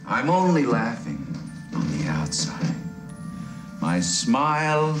I'm only laughing on the outside. My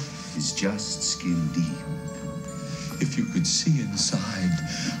smile is just skin deep. If you could see inside,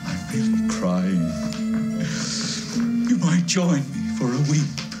 I'm really crying. You might join me for a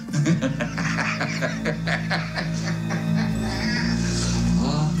weep.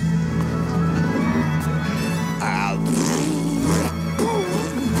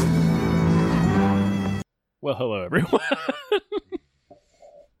 Well, hello, everyone.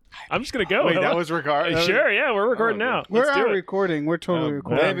 I'm just going to go. Wait, Hello? that was recording? Sure, yeah, we're recording now. We're Let's do it. recording. We're totally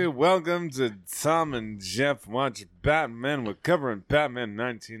recording. Baby, welcome to Tom and Jeff Watch Batman. We're covering Batman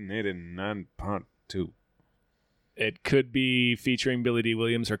 1989 Part 2. It could be featuring Billy D.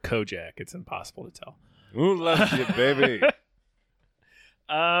 Williams or Kojak. It's impossible to tell. Who loves you, baby?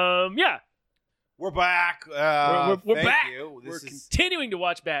 Yeah. We're back. We're thank back. You. We're continuing to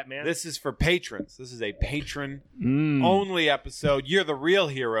watch Batman. This is for patrons. This is a patron-only episode. You're the real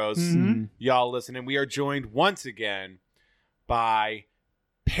heroes, y'all listening. We are joined once again by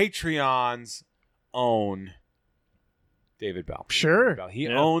Patreon's own David Bell. Sure. Bell. He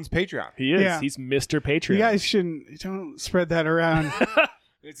Yeah. owns Patreon. He is. Yeah. He's Mr. Patreon. You guys don't spread that around.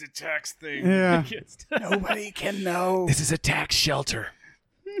 It's a tax thing. Yeah. Nobody can know. This is a tax shelter.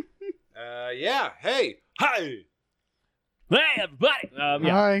 Yeah. Hey. Hi. Hey, everybody.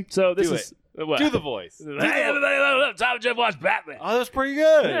 Yeah. Hi. So this Do is... What? Do the voice. Hey, everybody. Tom and Jeff watch Batman. Oh, that's pretty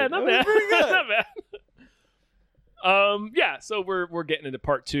good. Yeah, not That bad. was pretty good. Not bad. Yeah, so we're getting into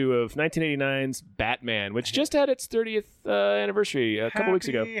part 2 of 1989's Batman, which just had its 30th anniversary a couple weeks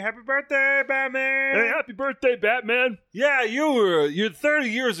ago. Happy birthday, Batman. Hey, happy birthday, Batman! Yeah, you're 30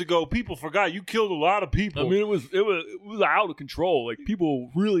 years ago. People forgot you killed a lot of people. I mean, it was out of control. Like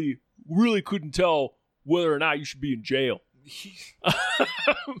people really couldn't tell whether or not you should be in jail. He's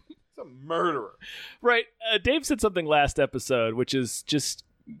a murderer. Right? Dave said something last episode, which is just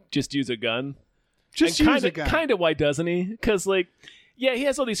use a gun. Just And use a gun. Kind of why doesn't he? Because yeah, he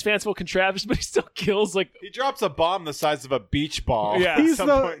has all these fanciful contraptions, but he still kills He drops a bomb the size of a beach ball. Yeah. He's At some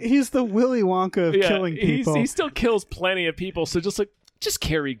the point. he's the Willy Wonka of killing people. He still kills plenty of people. So just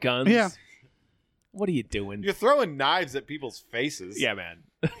carry guns. Yeah. What are you doing? You're throwing knives at people's faces. Yeah, man.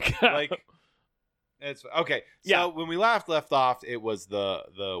 Like it's okay. So Yeah. when we left off, it was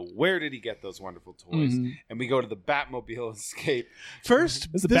the where did he get those wonderful toys? Mhm. And we go to the Batmobile escape.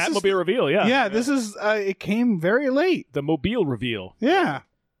 First, This is the Batmobile reveal. Yeah. Yeah, this is. It came very late. The mobile reveal. Yeah.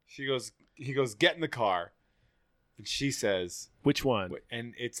 He goes, get in the car. And she says, Which one?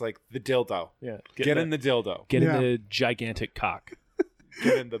 and it's like the dildo. Yeah. Get in the dildo. Get Yeah. in the gigantic cock.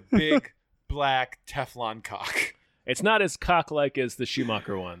 Get in the big black Teflon cock. It's not as cock-like as the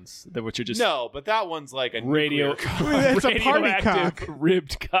Schumacher ones, which are just No, but that one's like a radio. nuclear cock. It's a party radioactive cock.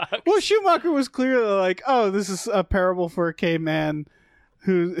 ribbed cock. Well, Schumacher was clearly like, "Oh, this is a parable for a caveman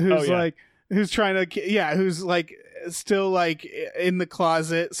who's Oh, yeah. like who's trying to who's like still like in the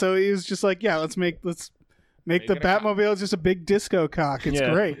closet." So he was just like, "Yeah, let's make the Make it a cock. Batmobile just a big disco cock. It's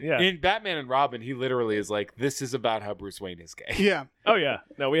Yeah, great." Yeah. In Batman and Robin, he literally is like, this is about how Bruce Wayne is gay. Yeah. Oh yeah.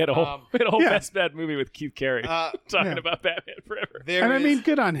 No, we had a whole Yeah. best bad movie with Keith Carey talking yeah. about Batman forever. There And I is- mean,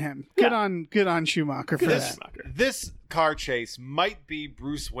 good on him. Good on Schumacher for this, that. this car chase might be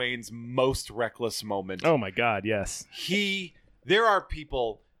Bruce Wayne's most reckless moment. Oh my God, yes. There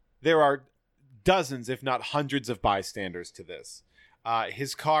are dozens, if not hundreds of bystanders to this.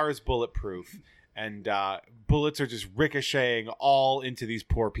 His car is bulletproof, and bullets are just ricocheting all into these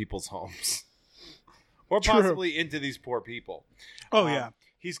poor people's homes. Or True. possibly into these poor people. Oh, yeah.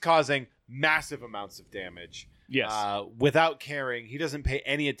 He's causing massive amounts of damage. Yes. Without caring. He doesn't pay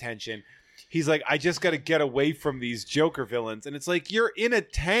any attention. He's like, I just got to get away from these Joker villains. And it's like, you're in a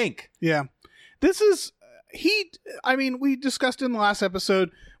tank. Yeah. This is we discussed in the last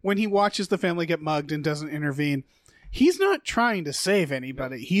episode when he watches the family get mugged and doesn't intervene. He's not trying to save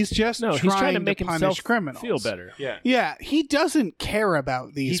anybody. He's just he's trying to make punish himself criminals. feel better. Yeah. Yeah, he doesn't care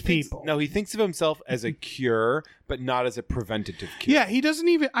about these people. He thinks of himself as a cure, but not as a preventative cure. Yeah, he doesn't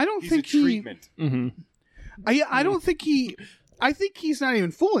even. I don't He's think a treatment. Mm-hmm. I don't think he. I think he's not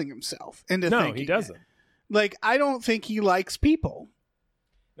even fooling himself into No, thinking he it. doesn't. Like, I don't think he likes people.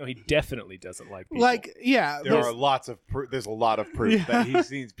 No, he definitely doesn't like people. Like, yeah, There's a lot of proof Yeah. that he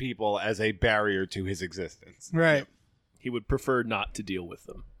sees people as a barrier to his existence. right, he would prefer not to deal with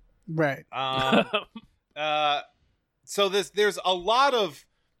them. right. So there's a lot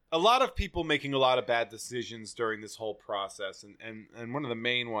of people making a lot of bad decisions during this whole process, and one of the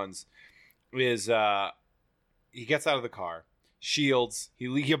main ones is he gets out of the car, shields,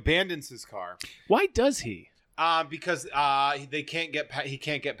 he abandons his car. Why does he? Because he can't get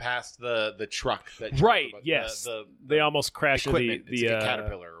past the truck. Right. The Yes. the They almost crash into equipment. the It's like a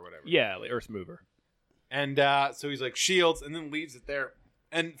Caterpillar or whatever. whatever. Yeah, like Earth Mover. And so he's like, shields, and then leaves it there.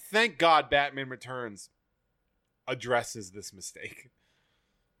 And thank God Batman Returns addresses this mistake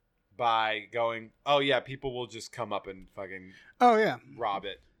by going, oh, yeah, people will just come up and fucking Oh yeah. rob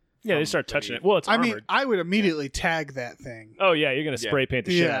it. Yeah, they from start touching beneath. it. Well, it's I armored. mean, I would immediately tag that thing. Oh yeah, you're gonna spray paint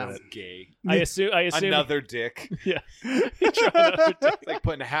the shit Yeah. out of it. Gay. I assume. Another dick. Yeah. Draw another dick. It's like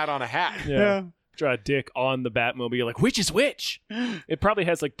putting a hat on a hat. Yeah. Draw a dick on the Batmobile. Like, which is which? It probably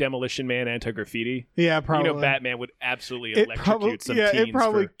has like Demolition Man anti-graffiti. Yeah, probably. You know, Batman would absolutely It electrocute probably, some yeah, teens. it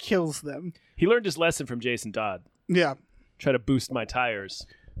probably for... kills them. He learned his lesson from Jason Todd. Yeah. Try to boost my tires.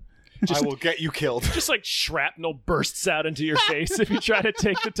 I will get you killed. Just like shrapnel bursts out into your face if you try to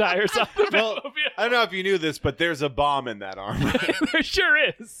take the tires off the Well, Batmobile. I don't know if you knew this, but there's a bomb in that armor. There sure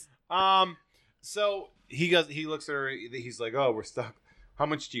is. So he looks at her. He's like, "Oh, we're stuck. How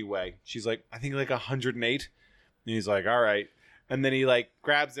much do you weigh?" She's like, "I think like 108." And he's like, "All right." And then he like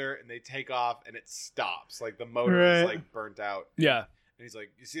grabs her, and they take off, and it stops. Like the motor is Right. like burnt out. Yeah. And he's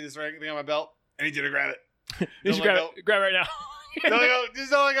like, "You see this thing on my belt? I need you to grab it. You Don't should let grab go. it right now. Don't let go.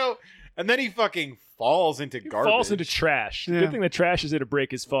 Just don't let go." And then he fucking falls into garbage. Falls into trash. Yeah. Good thing the trash is there to break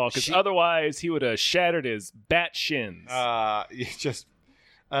his fall, because She- otherwise he would have shattered his bat shins. you just.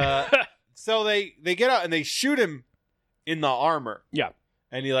 So they get out and they shoot him in the armor. Yeah.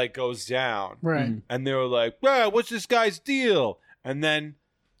 And he like goes down. Right. Mhm. And they were like, "Well, what's this guy's deal?" And then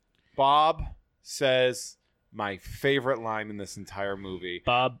Bob says my favorite line in this entire movie.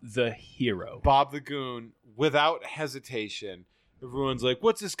 Bob the hero. Bob the Goon, without hesitation, everyone's like,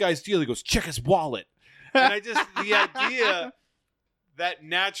 "What's this guy's deal?" He goes, "Check his wallet." And I just, the idea that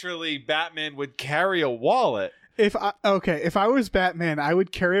naturally Batman would carry a wallet. If I was Batman, I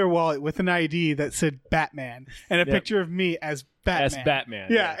would carry a wallet with an ID that said Batman and a Yep. picture of me as Batman. As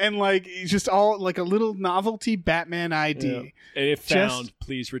Batman. Yeah, and like just all like a little novelty Batman ID Yeah. And if Just- found,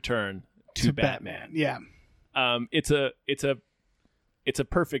 please return to Batman. Yeah. It's a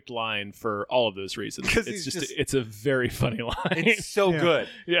perfect line for all of those reasons. 'Cause It's he's just- it's a very funny line. It's so Yeah. good.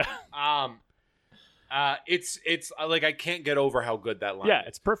 yeah. It's like I can't get over how good that line Yeah, is.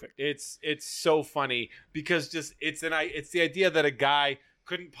 it's perfect. It's so funny because just it's the idea that a guy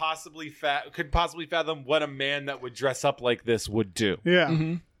couldn't possibly fathom what a man that would dress up like this would do. Yeah.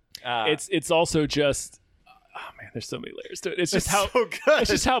 Mm-hmm. It's also just, oh man, there's so many layers to it. It's just how so good. it's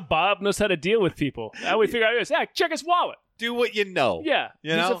just how Bob knows how to deal with people. How we figure out is, yeah, check his wallet. Do what you know. Yeah,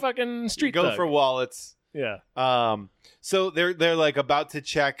 You he's know? a fucking street Go thug. for wallets. Yeah, So they're like about to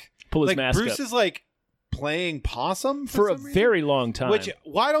check. pull his Like mask Bruce up is like playing possum for a some reason? very long time. Which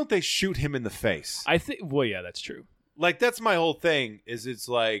why don't they shoot him in the face? I think. Well, yeah, that's true. Like that's my whole thing. Is it's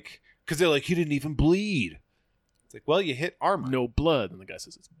like because they're like he didn't even bleed. It's like well you hit armor. No blood, and the guy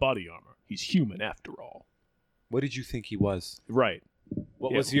says it's body armor. He's human after all. What did you think he was? Right.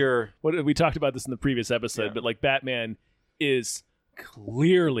 What Yeah. was your? What we talked about this in the previous episode, Yeah. but like Batman is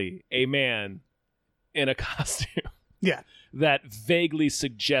clearly a man in a costume. Yeah. That vaguely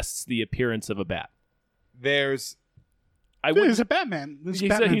suggests the appearance of a bat. There's I would. He's a Batman.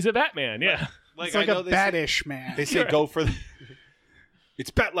 He's a Batman. Yeah. like It's like I know a they batish man. Say, they say go for the. It's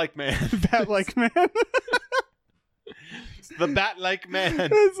bat-like man. Bat-like man. It's the bat-like man.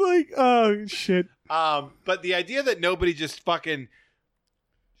 It's like, oh shit. But the idea that nobody just fucking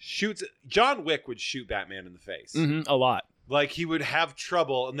shoots John Wick would shoot Batman in the face. Mhm, a lot. Like he would have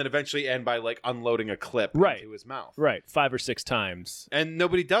trouble and then eventually end by like unloading a clip Right. into his mouth. Right. 5 or 6 times. And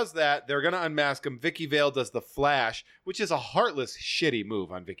nobody does that. They're gonna unmask him. Vicky Vale does the Flash, which is a heartless, shitty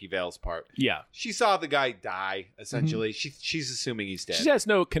move on Vicky Vale's part. Yeah. She saw the guy die. Essentially, she's assuming he's dead. She has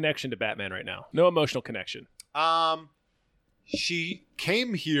no connection to Batman right now. No emotional connection. She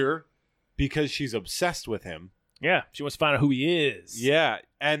came here because she's obsessed with him. Yeah. She wants to find out who he is. Yeah,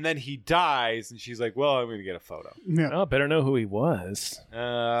 and then he dies, and she's like, "Well, I'm gonna get a photo." Yeah. Oh, better know who he was.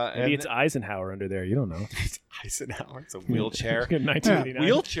 And Maybe it's Eisenhower under there. You don't know. it's Eisenhower. It's a wheelchair. 1989.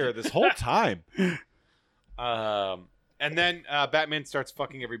 Wheelchair this whole time. And then Batman starts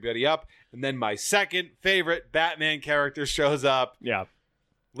fucking everybody up, and then my second favorite Batman character shows up. Yeah.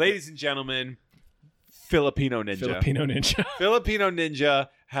 Ladies and gentlemen, Filipino Ninja. Filipino ninja. Filipino Ninja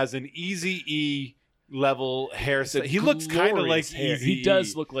has an Easy E level hairstyle. He looks kind of like Glorious hair. Easy. He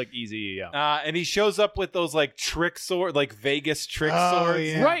does look like Easy. Yeah. And he shows up with those like trick sword, like Vegas trick Oh, swords.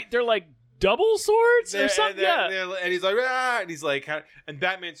 yeah. Right. They're like double swords or They're- something. and Yeah. and he's like, ah, and he's like, and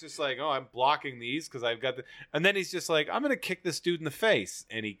Batman's just like, oh, I'm blocking these because I've got the, and then he's just like, I'm gonna kick this dude in the face,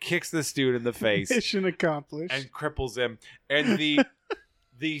 and he kicks this dude in the face Mission accomplished. and cripples him. And the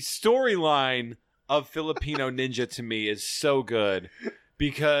storyline of Filipino Ninja to me is so good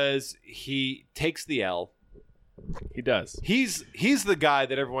because he takes the L, He does. He's the guy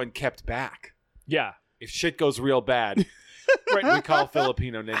that everyone kept back. Yeah. If shit goes real bad, Right. we call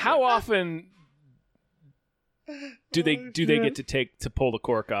Filipino Ninja. How often do they get to pull the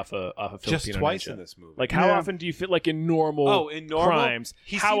cork off a Filipino Just twice ninja? in this movie. Like, how Yeah. often do you feel like in normal, crimes?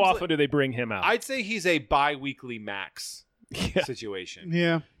 he How seems often like- do they bring him out? I'd say he's a bi-weekly max Yeah. situation.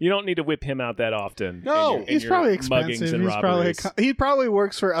 Yeah, You don't need to whip him out that often. No. in he's your probably muggings expensive. and He's probably robberies. he probably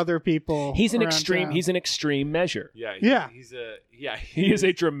works for other people. He's an around extreme. town. He's an extreme measure. Yeah. Yeah. He is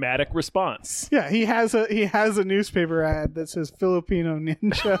a dramatic response. Yeah, he has a newspaper ad that says Filipino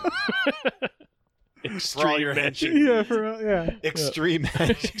Ninja. For all your Extreme henchmen. yeah. Extreme.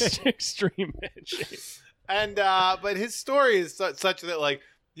 extreme mention. And but his story is such that like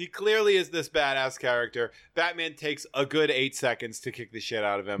he clearly is this badass character. Batman takes a good 8 seconds to kick the shit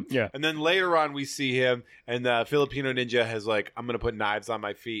out of him. Yeah. And then later on we see him and the Filipino Ninja has like, I'm gonna put knives on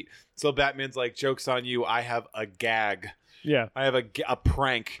my feet. So Batman's like, joke's on you. I have a gag. Yeah. I have a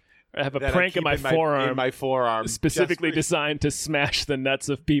prank. I have a that I prank in keep my forearm. In my forearm. Specifically just designed to smash the nuts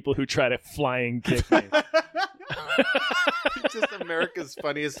of people who try to flying kick me. just America's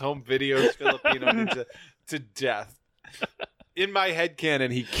funniest home videos Filipino Ninja to death. In my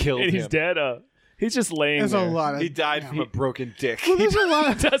headcanon, he killed And him. he's dead. He's just laying There's there. a lot of He died from a broken dick. Well, there's a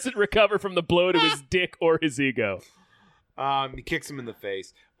lot. He doesn't recover from the blow to his dick or his ego. He kicks him in the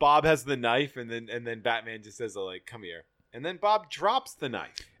face. Bob has the knife, and then Batman just says, like, come here. And then Bob drops the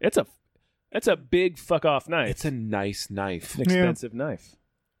knife. It's a big fuck off knife. It's a nice knife. an expensive knife.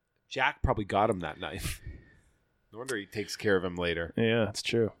 Jack probably got him that knife. No wonder he takes care of him later. Yeah, that's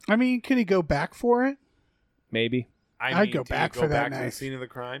true. I mean, could he go back for it? Maybe. I'd go back for that to the knife. scene of the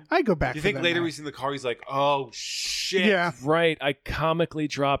crime. I'd go back. Do you for think that later knife. he's in the car, he's like, oh, shit. Yeah. Right. I comically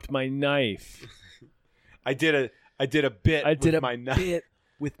dropped my knife. I did a bit I did with a my knife. bit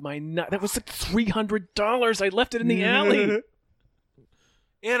with my knife. That was like $300. I left it in the alley.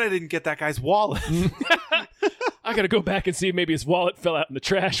 And I didn't get that guy's wallet. I gotta go back and see if maybe his wallet fell out in the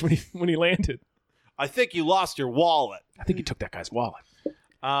trash when he landed. I think you lost your wallet. I think he took that guy's wallet.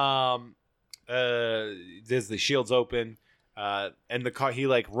 There's the shields open, and the car.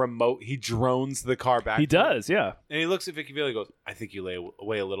 He drones the car back. He does, yeah. and he looks at Vicky Vale. He goes, "I think you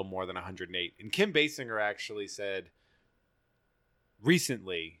weigh a little more than 108." And Kim Basinger actually said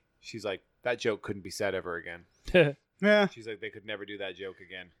recently, she's like, "That joke couldn't be said ever again." Yeah. She's like, "They could never do that joke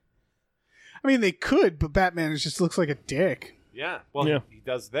again." I mean, they could, but Batman just looks like a dick. Yeah, well, Yeah. He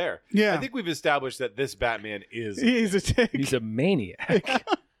does there. Yeah. I think we've established that this Batman is. He's a dick. He's a maniac.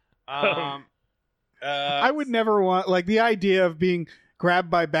 I would never want the idea of being grabbed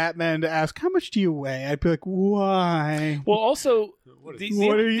by Batman to ask how much do you weigh. I'd be like, why? Well, also, What is the- this?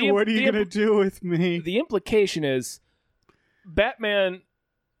 What are you the gonna do with me? the implication is Batman.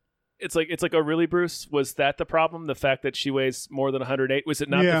 It's like, oh, really, Bruce? Was that the problem? The fact that she weighs more than 108? Was it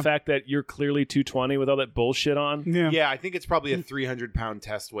not Yeah. the fact that you're clearly 220 with all that bullshit on? Yeah. Yeah, I think it's probably a 300-pound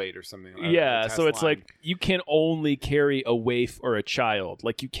test weight or something. Yeah, test so it's line. like you can only carry a waif or a child.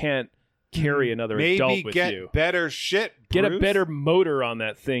 Like you can't carry another maybe adult with get you. better shit. Get a Bruce. better motor on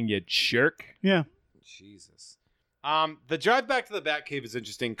that thing, you jerk. Yeah. Jesus. The drive back to the Batcave is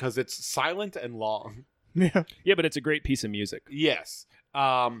interesting because it's silent and long. Yeah. Yeah, but it's a great piece of music. Yes.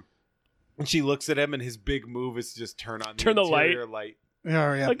 And she looks at him, and his big move is to just turn on Turn the interior light. Oh,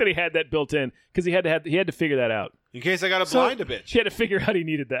 yeah. I like that he had that built in because he had to figure that out. In case I got to So- blind a bitch. He had to figure out he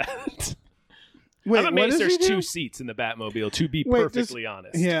needed that. Wait, I'm what amazed does he there's do? 2 seats in the Batmobile. To be Wait, does- perfectly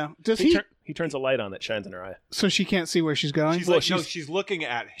honest. Yeah. Does He, he? he turns a light on that shines in her eye. So she can't see where she's going? She's Well, like, no, she's- she's looking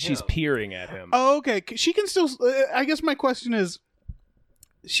at him. She's peering at him. Oh, okay. She can still. I guess my question is,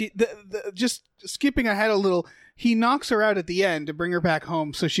 just skipping ahead a little. He knocks her out at the end to bring her back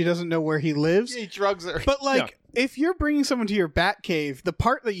home, so she doesn't know where he lives. He drugs her. But if you're bringing someone to your Batcave, the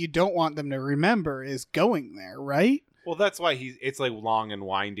part that you don't want them to remember is going there, right? Well, that's why it's like long and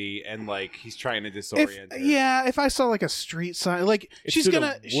windy, and like he's trying to disorient her. If I saw like a street sign, like It's she's through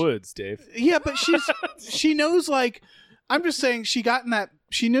gonna. the woods, Dave. Yeah, but she knows. Like, I'm just saying, she got in that.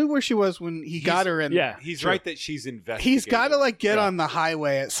 She knew where she was when he got her in. Yeah, He's true. right that she's investigating. He's got to get on the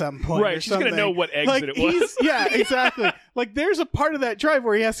highway at some point. Right, or she's gonna something. know what exit it was. Yeah, exactly. Like, there's a part of that drive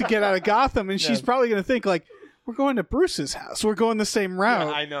where he has to get out of Gotham, and she's probably gonna think like, "We're going to Bruce's house. We're going the same route."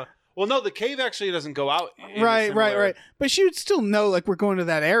 Yeah, I know. Well, no, the cave actually doesn't go out. in a Right. similar- But she would still know, like, we're going to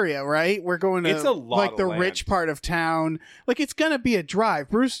that area, right? We're going to It's a lot like of the land. rich part of town. Like, it's gonna be a drive.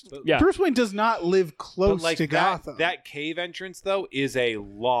 Bruce Wayne does not live But close like to Gotham. that cave entrance though is a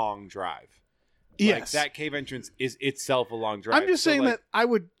long drive. Yes. Like, that cave entrance is itself a long drive. I'm just So, saying like, that I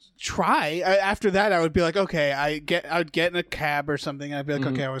would try. After that, I would be like, okay, I'd get in a cab or something. And I'd be like,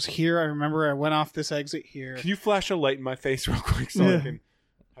 okay, I was here. I remember I went off this exit here. Can you flash a light in my face real quick so Yeah. I can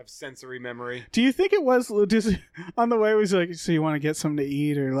have sensory memory? Do you think it was just on the way? Was like, so you want to get something to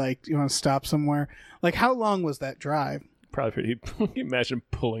eat, or like you want to stop somewhere? Like, how long was that drive? Probably pretty. Imagine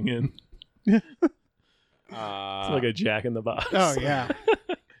pulling in. It's like a Jack in the Box. Oh yeah,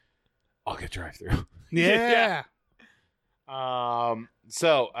 I'll get drive-through. yeah.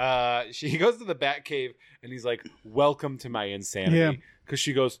 So she goes to the Bat Cave and he's like, "Welcome to my insanity." Yeah. Because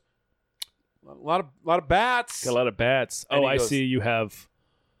she goes, "A lot of bats." Got a lot of bats. And Oh, he I goes, see. You have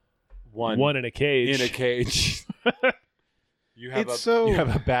One in a cage. in a cage. You have It's you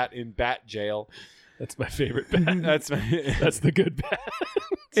have a bat in bat jail. That's my favorite bat. That's That's the good bat.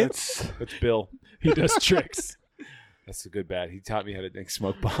 It's that's Bill. He does tricks. That's the good bat. He taught me how to make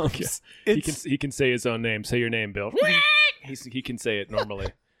smoke bombs. He can say his own name. Say your name, Bill. He can say it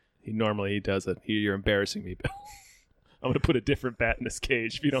normally. He does it. You're embarrassing me, Bill. I'm gonna put a different bat in this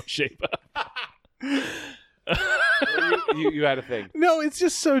cage if you don't shape up. you had a thing. no, it's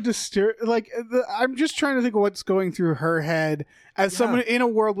just so disturbing. Like, I'm just trying to think of what's going through her head as someone in a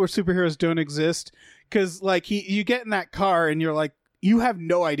world where superheroes don't exist. Because like you get in that car and you're like, you have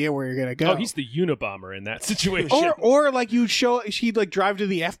no idea where you're gonna go. Oh, he's the Unabomber in that situation. or like she'd like drive to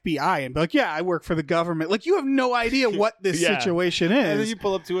the FBI and be like, yeah, I work for the government. Like, you have no idea what this Yeah. situation And then is. you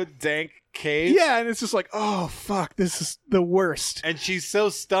pull up to a dank cave. Yeah, and it's just like, oh fuck, this is the worst. And she's so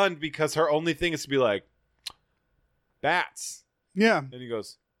stunned because her only thing is to be like, bats. Yeah, And he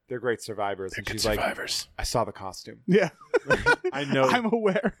goes, they're great survivors. And she's survivors. like, I saw the costume. yeah. I know. I'm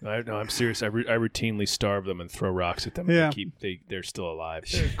aware. I'm serious. I routinely starve them and throw rocks at them. Yeah. They're still alive.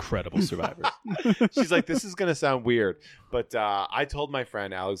 They're incredible survivors. She's like, this is going to sound weird, but I told my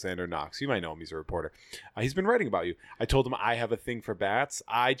friend Alexander Knox, you might know him, he's a reporter. He's been writing about you. I told him I have a thing for bats.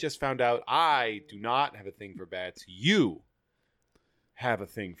 I just found out I do not have a thing for bats. You have a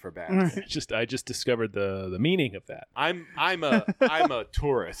thing for bats. I just discovered the meaning of that. I'm a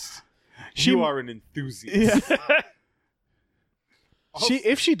tourist. She- You are an enthusiast. Yeah.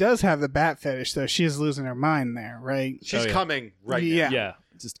 If she does have the bat fetish, though, she is losing her mind there, right? She's Oh, yeah. coming right Yeah. now. Yeah,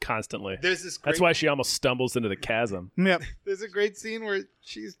 just constantly. There's this great, That's why she almost stumbles into the chasm. Yep. there's a great scene where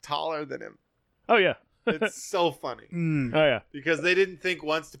she's taller than him. Oh yeah. It's so funny. Mm. Oh yeah. Because they didn't think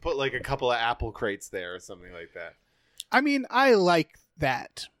once to put like a couple of apple crates there or something like that. I mean, I like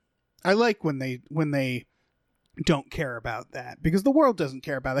that. I like when they don't care about that, because the world doesn't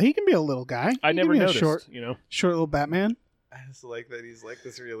care about that. He can be a little guy. I He never can be noticed. a short little Batman. I just like that he's like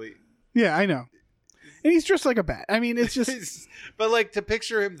this really. Yeah, I know. And he's dressed like a bat. I mean, it's just But like to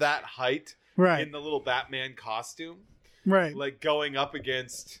picture him that height right, in the little Batman costume, right. like going up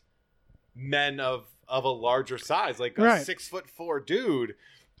against men of a larger size, like a Right. 6'4" dude,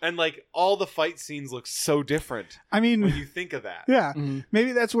 and like all the fight scenes look so different I when mean, you think of that. yeah, Mhm.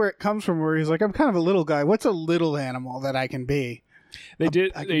 maybe that's where it comes from. Where he's like, I'm kind of a little guy. What's a little animal that I can be? They I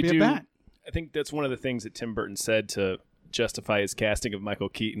can They be a do. bat. I think that's one of the things that Tim Burton said to justify his casting of Michael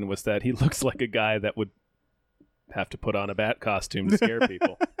Keaton was that he looks like a guy that would have to put on a bat costume to scare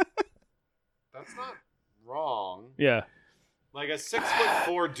people. That's not wrong. Yeah. Like a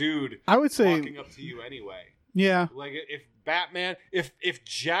 6'4" dude I would say, walking up to you anyway. yeah, Like if Batman, if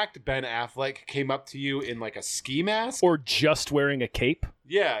jacked Ben Affleck came up to you in like a ski mask, Or just wearing a cape.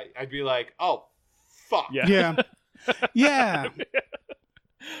 yeah, I'd be like, oh, fuck. Yeah. yeah, yeah.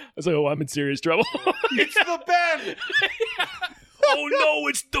 I was like, oh, I'm in serious trouble. It's the Ben. Oh no,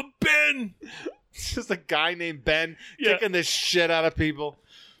 it's the Ben. It's just a guy named Ben Yeah. kicking the shit out of people.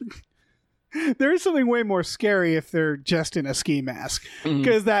 There is something way more scary if they're just in a ski mask, Mm-hmm.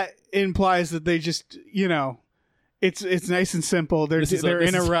 because that implies that they just, it's nice and simple. They're This is a- they're this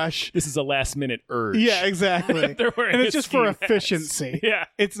in a is- rush. This is a last minute urge. Yeah, exactly. They're wearing And it's a just for ski mask. efficiency. Yeah.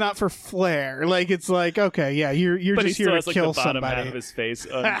 It's not for flair. Like, it's like, okay, yeah, you're But he just still here has to like kill the bottom half somebody. of his face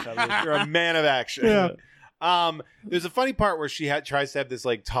uncovered. You're a man of action. Yeah. There's a funny part where she tries to have this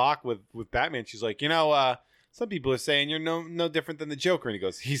like talk with Batman. She's like, some people are saying you're no different than the Joker, and he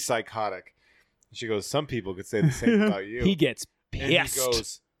goes, he's psychotic. And she goes, some people could say the same about you. He gets And he pissed.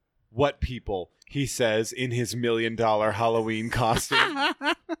 goes, what people? He says in his $1 million Halloween costume.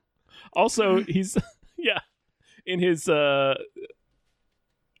 Also, he's in his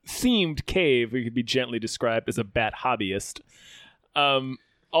themed cave. He could be gently described as a bat hobbyist.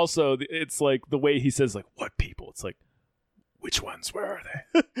 Also, it's like the way he says, like, "What people?" It's like, which ones? Where are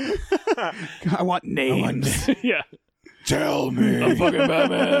they? I want names. yeah, Tell I'm me. fucking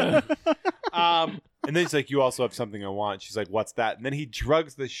Batman. And then he's like, you also have something I want. She's like, what's that? And then he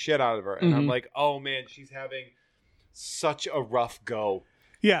drugs the shit out of her. And I'm like, oh, man, she's having such a rough go.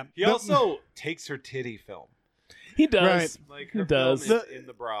 Yeah. He also takes her titty film. He does. Right. Like, her He does. film is in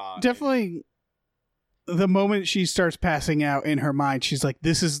the bra. Definitely the moment she starts passing out in her mind, she's like,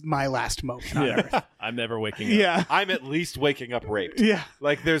 this is my last moment on Earth. Yeah. I'm never waking up. Yeah. I'm at least waking up raped. Yeah.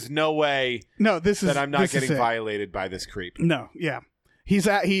 Like, there's no way No, this is that I'm not this is getting it. violated by this creep. No, yeah. He's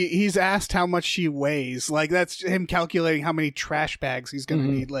asked how much she weighs. Like that's him calculating how many trash bags he's going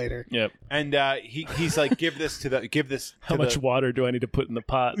to need later. Yep. And he's like, give this to How much water do I need to put in the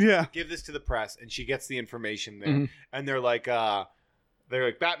pot? Yeah. give this to the press, and she gets the information there, and they're like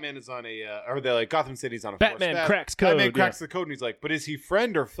Batman is on or they're like Gotham City's on a force Batman fast. cracks code. Batman cracks yeah. the code, and he's like, but is he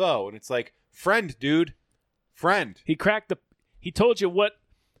friend or foe? And it's like, friend, dude, friend. He cracked the. He told you what.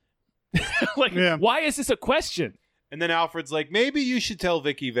 Like, Yeah. why is this a question? And then Alfred's like, maybe you should tell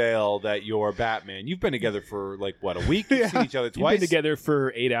Vicky Vale that you're Batman. You've been together for like what, a week? You've seen each other You've twice. been together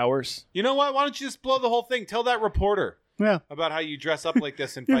for 8 hours. You know what? Why don't you just blow the whole thing? Tell that reporter Yeah. about how you dress up like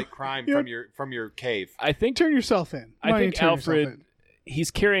this and fight crime from your cave. I think. Turn yourself in. Why I don't you think turn yourself Alfred. in?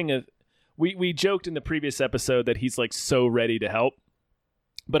 He's carrying a. We joked in the previous episode that he's like so ready to help,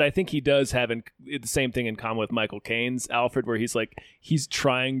 but I think he does have the same thing in common with Michael Caine's Alfred, where he's like he's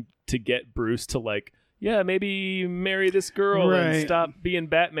trying to get Bruce to like, yeah, maybe marry this girl and Right. stop being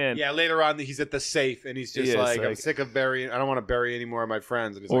Batman. Yeah, later on he's at the safe and he's just Yeah, like, it's I'm like- sick of burying. I don't want to bury any more of my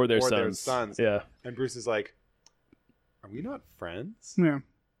friends. And he's Or like, their sons. Yeah. And Bruce is like, are we not friends? Yeah.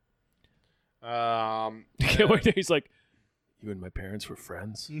 He's like, you and my parents were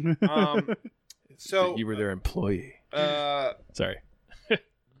friends. So You were their employee. Sorry.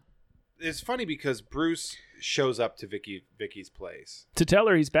 it's funny because Bruce shows up to Vicky's place. To tell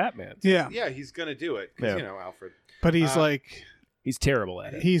her he's Batman. Yeah. Yeah, he's gonna do it because Yeah. Alfred. But he's like, He's terrible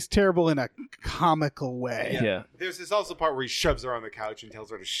at it. he's terrible in a comical way. Yeah. There's this also part where he shoves her on the couch and tells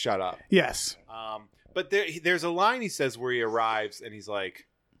her to shut up. Yes. But there's a line he says where he arrives and he's like,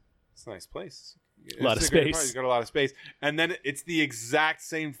 "It's a nice place. A lot of It's a great space. place. He's got a lot of space." And then it's the exact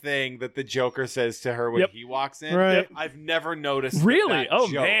same thing that the Joker says to her when Yep. he walks in. Right. I've never noticed. Really? that Oh,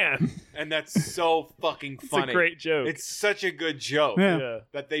 joke. man. And that's so fucking It's funny. a great joke. It's such a good joke Yeah. yeah.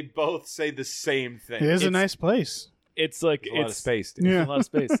 that they both say the same thing. It is a It's- nice place. It's like There's a lot of it's space. Dude. Yeah. a lot of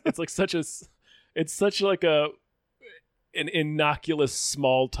space. It's like it's such like an innocuous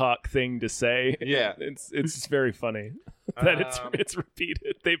small talk thing to say. Yeah. It's very funny that Um, it's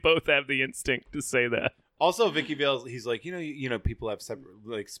repeated. They both have the instinct to say that. Also, Vicky Vale, he's like, you know, people have separate,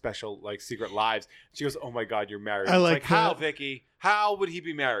 like special, like secret lives. She goes, "Oh my God, you're married." I It's like how, that. Vicky? How would he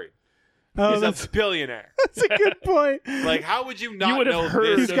be married? Oh, He's that's a billionaire. a good point. Like, how would you not You would have know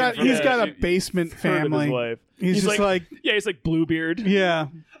heard this? He's got a basement Heard of his family. life. He's just like, like, yeah, he's like Bluebeard. yeah.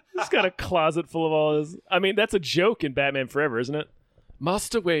 He's got a closet full of all his. I mean, that's a joke in Batman Forever, isn't it?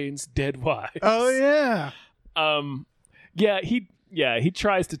 Master Wayne's dead wives. Oh yeah. He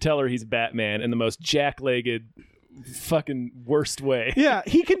tries to tell her he's Batman in the most jack-legged, fucking worst way. Yeah,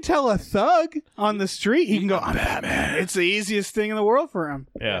 he can tell a thug on the street. He can go, "I'm Batman." It's the easiest thing in the world for him.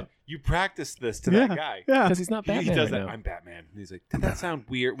 Yeah, You practice this to Yeah. that guy. Yeah. because he's not Batman. He does right that. now. I'm Batman. And he's like, did that sound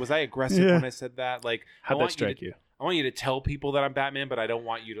weird? Was I aggressive Yeah. when I said that? Like, How'd that strike you? I want you to tell people that I'm Batman, but I don't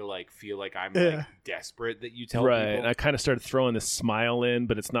want you to like feel like I'm Yeah. like desperate that you tell Right, people. and I kind of started throwing this smile in,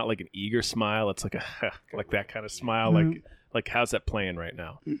 but it's not like an eager smile. It's like a like that kind of smile. Mhm. Like how's that playing right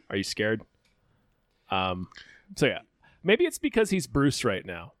now? Are you scared? So yeah, maybe it's because he's Bruce right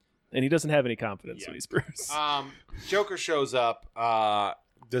now, and he doesn't have any confidence when he's Bruce. Joker shows up,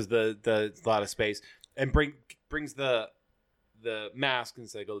 does the lot of space, and brings the mask, and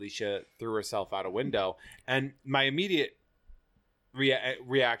it's like Alicia threw herself out a window. And my immediate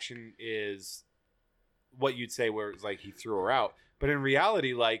reaction is what you'd say, where it's like he threw her out, but in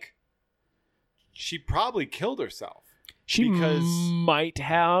reality, like she probably killed herself She because- might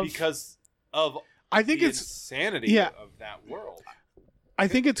have because of I think the it's insanity yeah. of that world. I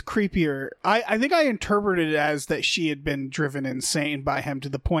think it's creepier. I think I interpreted it as that she had been driven insane by him to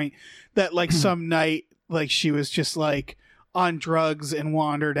the point that like some night like she was just like on drugs and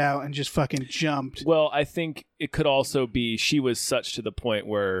wandered out and just fucking jumped. Well, I think it could also be she was such to the point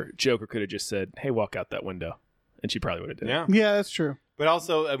where Joker could have just said, "Hey, walk out that window," and she probably would have did. Yeah. Yeah, that's true. But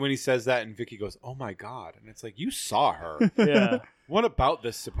also when he says that and Vicky goes, "Oh my God," and it's like, you saw her. Yeah. What about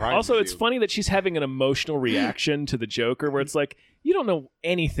this surprise? Also, it's funny that she's having an emotional reaction to the Joker, where it's like you don't know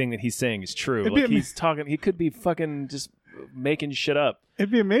anything that he's saying is true. It'd be Like he's talking, he could be fucking just making shit up. It'd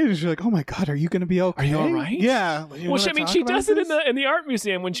be amazing. She's like, "Oh my God, are you going to be okay? Are you all right?" Yeah. Well, she does it in the art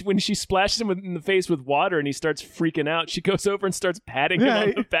museum when she splashes him in the face with water and he starts freaking out. She goes over and starts patting him Yeah.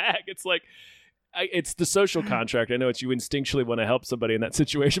 on the back. It's like it's the social contract. I know it's you instinctually want to help somebody in that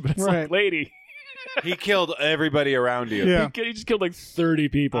situation, but it's Right. like, lady, He killed everybody around you. Yeah. he just killed like 30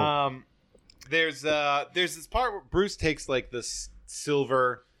 people. There's this part where Bruce takes like this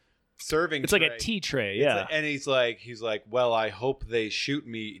silver serving It's like tray. a tea tray, It's yeah. like- and he's like, well, I hope they shoot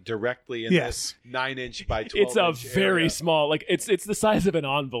me directly in Yes. this 9-inch by 12 It's a inch very area. small, like it's the size of an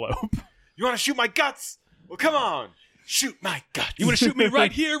envelope. You want to shoot my guts? Well, come on, shoot my guts. You want to shoot me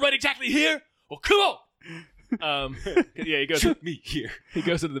right here, right exactly here? Well, come on. Yeah, he goes. shoot me here? He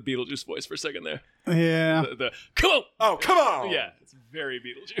goes into the Beetlejuice voice for a second there. Yeah. The come on. Oh, come on. Yeah, it's very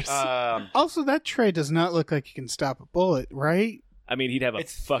Beetlejuice. Also, that tray does not look like it can stop a bullet, right? I mean, he'd have a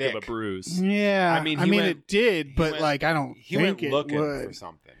it's fuck of a thick. bruise. Yeah. I mean, he went- it did, but went- like I don't he think went it looking would. for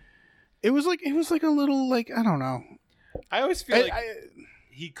something. It was like a little like I don't know. I always feel like I-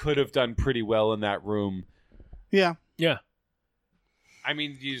 he could have done pretty well in that room. yeah. Yeah. I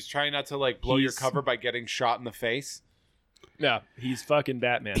mean, you just try not to like blow your He's- cover by getting shot in the face. Yeah, he's fucking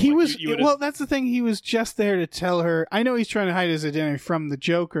Batman. He Like, was you would've- well. That's the thing. He was just there to tell her. I know he's trying to hide his identity from the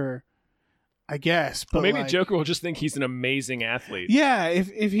Joker, I guess. But Well, maybe like, Joker will just think he's an amazing athlete. Yeah, if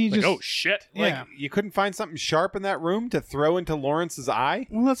he Like, just oh shit! Like yeah. you couldn't find something sharp in that room to throw into Lawrence's eye.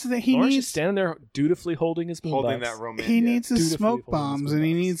 Well, that's the thing. He Lawrence needs just standing there dutifully holding his Holding boombox. that room in. he yeah. needs his Dutifully smoke holding his bombs and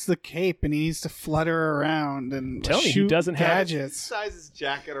he boombox. needs the cape and he needs to flutter around and telling you, he shoot doesn't have- gadgets. Size his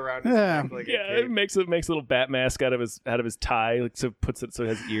jacket around his Yeah. neck like a Yeah, cape. it makes a little bat mask out of his tie, like so puts it so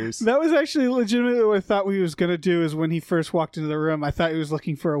it has ears. That was actually legitimately what I thought we was gonna do. Is when he first walked into the room, I thought he was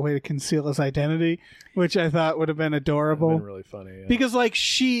looking for a way to conceal his identity, which I thought would have been Would've adorable. been really funny. Yeah.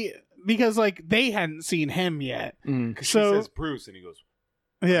 Because like they hadn't seen him yet. Mm. 'Cause So- she says Bruce, and he goes,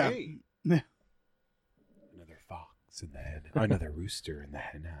 Yeah. "Hey, Yeah. another fox in the hen, another rooster in the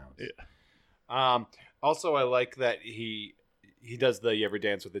hen house." Yeah. Also, I like that he does the "You Ever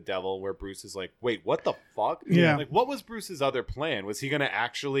Dance with the Devil," where Bruce is like, "Wait, what the fuck?" Yeah. Like, what was Bruce's other plan? Was he going to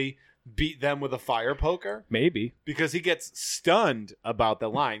actually beat them with a fire poker? Maybe. Because he gets stunned about the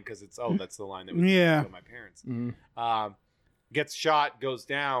line because it's that's the line that was Yeah. killed my parents. Mhm. Gets shot, goes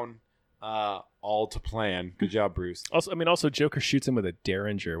down, all to plan. Good job, Bruce. Also Joker shoots him with a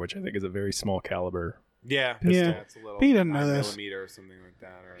Derringer, which I think is a very small caliber. Yeah, Yeah. It's a little He doesn't know 9mm or something like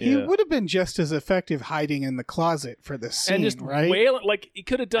that. Or, He Yeah. would have been just as effective hiding in the closet for this scene, And just right? wailing, like he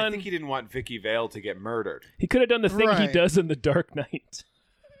could have I done. think he didn't want Vicky Vale to get murdered. He could have done the thing he Right. does in The Dark Knight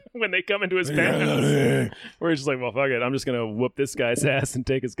when they come into his penthouse, where he's just like, "Well, fuck it, I'm just gonna whoop this guy's ass and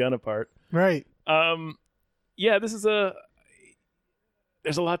take his gun apart." Right. Yeah, this is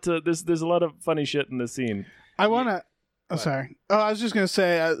there's a lot of funny shit in this scene. I want to. Oh, What? sorry. Oh, I was just gonna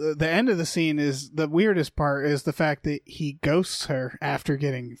say the end of the scene is the weirdest part. Is the fact that he ghosts her after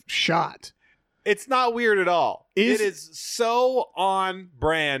getting shot. It's not weird at all. Is- It is so on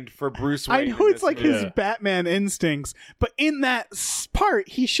brand for Bruce Wayne. I know in it's this like movie. his Yeah. Batman instincts, but in that part,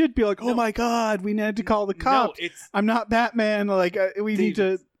 he should be like, "Oh No. my god, we need to call the cops. No, it's I'm not Batman. Like we need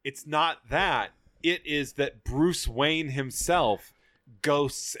to." It's not that. It is that Bruce Wayne himself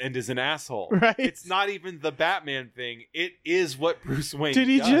ghosts and is an asshole. Right. It's not even the Batman thing. It is what Bruce Wayne Did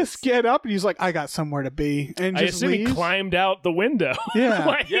he does. just get up and he's like, "I got somewhere to be," and I just assume leaves? he climbed out the window. Yeah.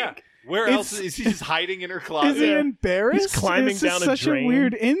 Like, Yeah. Where It's- else is he just hiding in her closet? Is he embarrassed? He's climbing it's just down a such drain. a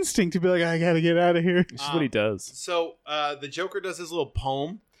weird instinct to be like, "I gotta get out of here." It's just what he does. So the Joker does his little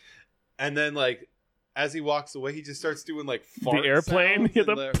poem, and then like as he walks away, he just starts doing like fart The airplane, sounds yeah,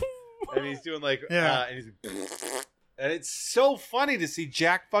 and, the and he's doing like Yeah. and he's and it's so funny to see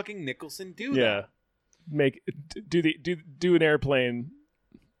Jack fucking Nicholson do Yeah, do an airplane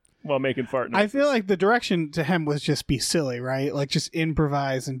while making fart noises. I feel like the direction to him was just be silly, right? Like just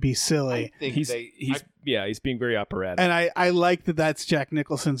improvise and be that. I silly. think he's being very operatic. And I like that that's Jack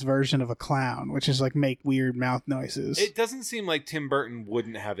Nicholson's version of a clown, which is like make weird mouth noises. it doesn't seem like Tim Burton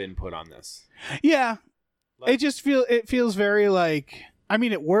wouldn't have input on this. Yeah. Like- It feels very like, I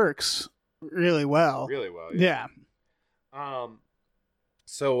mean, it works really well. Really well. Yeah.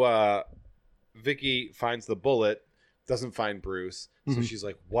 So Vicky finds the bullet, doesn't find Bruce. So Mhm. she's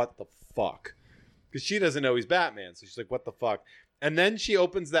like, "What the fuck?" Because she doesn't know he's Batman. So she's like, "What the fuck?" And then she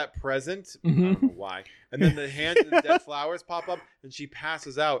opens that present. I don't know why. And then the hands and the dead flowers pop up, and she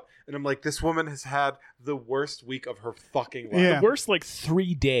passes out. And I'm like, this woman has had the worst week of her fucking life. Yeah. The worst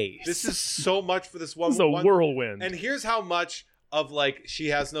 3 days. This is so much for this this woman. is a whirlwind. And here's how much of like she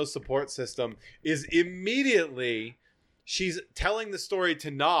has no support system is immediately she's telling the story to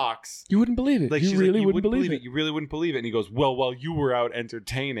Knox. You wouldn't believe it. Like, You she's really like, wouldn't believe it. You really wouldn't believe it. And he goes, well, while you were out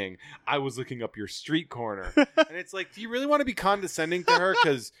entertaining, I was looking up your street corner. And it's like, do you really want to be condescending to her?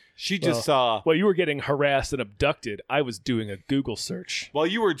 Because she just saw... Well, you were getting harassed and abducted. I was doing a Google search. While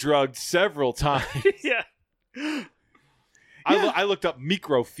you were drugged several times. Yeah. I looked up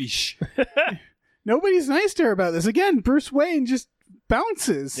microfiche. Nobody's nice to her about this. Again, Bruce Wayne just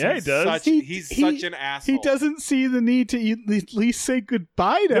bounces. Yeah, he does. He's such an asshole. He doesn't see the need to at least say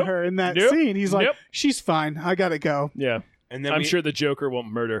goodbye to her in that scene. He's like, she's fine. I gotta go. Yeah. And then I'm sure the Joker won't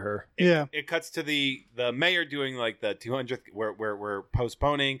murder her. It cuts to the mayor doing like the 200th, where we're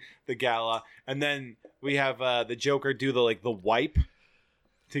postponing the gala, and then we have the Joker do the wipe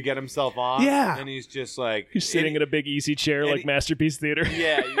to get himself on. Yeah. And he's just like He's sitting in a big easy chair like Masterpiece Theater.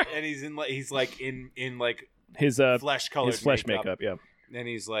 Yeah, and he's in his flesh colored flesh makeup. Yeah. And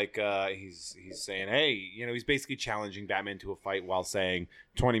he's like he's saying, hey, he's basically challenging Batman to a fight while saying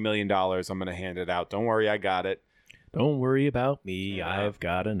 $20 million, I'm gonna hand it out. Don't worry, I got it. Don't worry about me. I've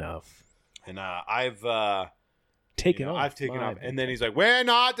got enough. And I've taken off. I've taken off. And then he's like, we're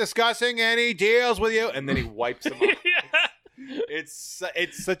not discussing any deals with you. And then he wipes him off.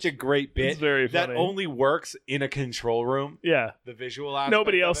 It's such a great bit. It's very funny. That only works in a control room. Yeah. The visual aspect.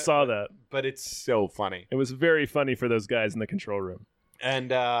 Nobody else of it, saw that. But it's so funny. It was very funny for those guys in the control room. And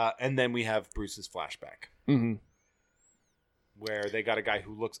then we have Bruce's flashback. Mm-hmm. Where they got a guy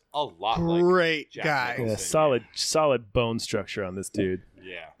who looks a lot like great Jack guy. Nicholson. Yeah, solid bone structure on this dude.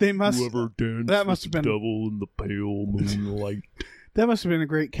 Yeah. They must. Danced That must have been devil in the pale moonlight. That must have been a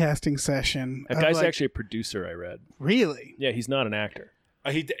great casting session. That guy's actually a producer. I read. Really? Yeah, he's not an actor.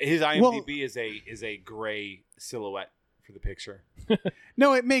 His IMDb is a gray silhouette for the picture.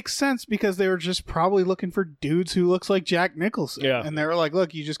 No, it makes sense because they were just probably looking for dudes who looks like Jack Nicholson. Yeah. And they were like,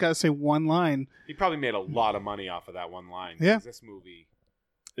 look, you just got to say one line. He probably made a lot of money off of that one line. Yeah. This movie.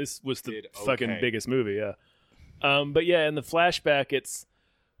 This was the Did fucking okay. biggest movie. Yeah. But yeah, in the flashback, it's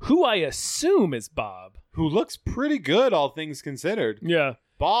who I assume is Bob. Who looks pretty good, all things considered. Yeah.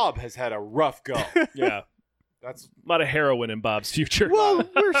 Bob has had a rough go. Yeah. That's A lot of heroin in Bob's future. Well,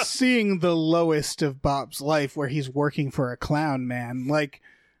 we're seeing the lowest of Bob's life where he's working for a clown man. Like,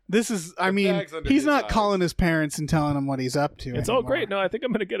 this is, I mean, bag's under he's his not eyes. calling his parents and telling them what he's up to. It's all anymore. great. No, I think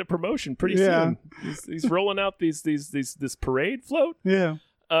I'm going to get a promotion pretty Yeah. soon. He's rolling out this parade float. Yeah.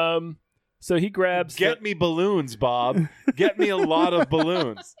 So he grabs Get me balloons, Bob. Get me a lot of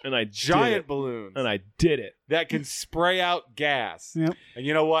balloons. and I Giant did balloons it. And I did it. that can spray out gas. Yep. And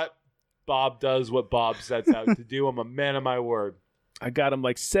you know what? Bob does what Bob sets out to do. I'm a man of my word. I got him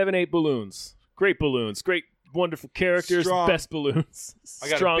like 7-8 balloons. Great balloons. Great, wonderful characters. Strong. Best balloons. I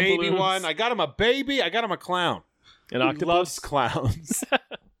got Strong a baby balloons. one. I got him a baby. I got him a clown. An He octopus. loves clowns.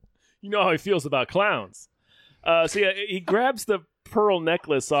 You know how he feels about clowns. So yeah, he grabs the pearl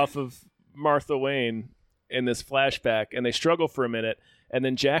necklace off of Martha Wayne in this flashback, and they struggle for a minute, and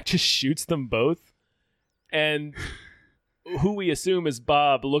then Jack just shoots them both. And who we assume is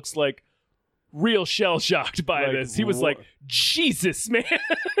Bob looks like real shell-shocked by Like, this. He was like, Jesus, man.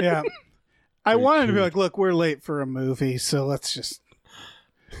 Yeah. I wanted to be like, look, we're late for a movie, so let's just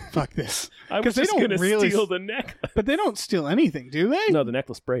fuck this. I was 'Cause they just don't going to really- steal the necklace. But they don't steal anything, do they? No, the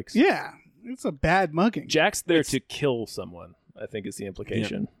necklace breaks. Yeah. It's a bad mugging. Jack's there to kill someone, I think is the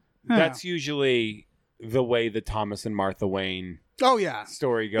implication. Huh. That's usually the way the Thomas and Martha Wayne Oh, yeah.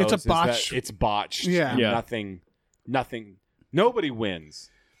 story goes. It's a is that botch. It's botched. Yeah. And Yeah. Nothing. Nobody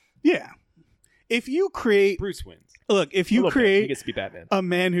wins. Yeah. If you create... Bruce wins. Look, if A you little bit. He create gets to be Batman. a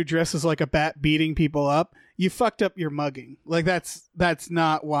man who dresses like a bat beating people up, you fucked up your mugging. Like, that's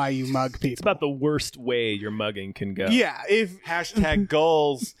not why you mug people. It's about the worst way your mugging can go. Yeah, if... Hashtag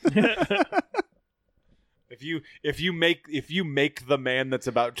goals. If you make the man that's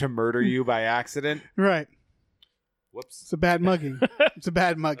about to murder you by accident, Right. whoops. It's a bad mugging. It's a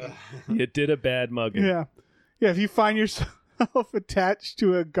bad mugging. You did a bad mugging. Yeah. Yeah, if you find yourself attached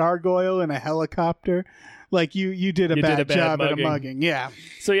to a gargoyle in a helicopter, like you did a bad job at a mugging. Yeah.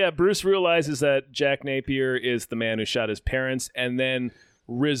 So yeah, Bruce realizes that Jack Napier is the man who shot his parents and then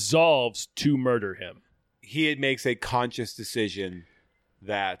resolves to murder him. He makes a conscious decision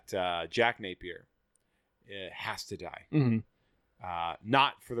that Jack Napier has to die. Mm-hmm.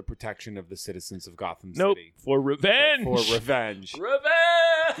 Not for the protection of the citizens of Gotham Nope. City. For but revenge. for revenge.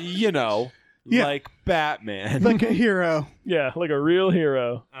 Revenge. You know, Yeah. like Batman. Like a hero. Yeah, like a real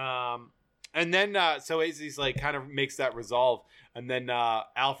hero. And then so Izzy's like kind of makes that resolve, and then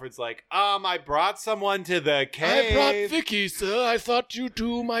Alfred's like, I brought someone to the cave. Vicky, sir. I thought you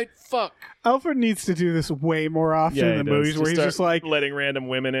two might fuck. Alfred needs to do this way more often in the movies, where he's just like letting random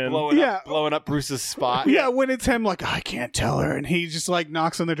women in. blowing up Bruce's spot. Yeah, when it's him, like, I can't tell her, and he just like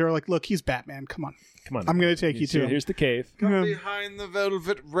knocks on the door, like, look, he's Batman. Come on, I'm gonna take you to him. Here's the cave. Come behind the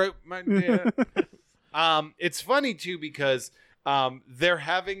velvet rope, my dear. It's funny too because they're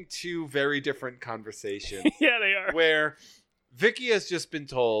having two very different conversations. Yeah, they are. Where Vicky has just been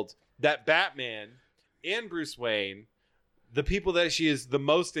told that Batman and Bruce Wayne, the people that she is the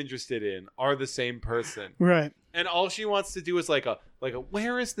most interested in, are the same person. Right. And all she wants to do is like a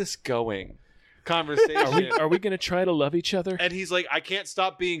where is this going conversation. Are we going to try to love each other? And he's like, I can't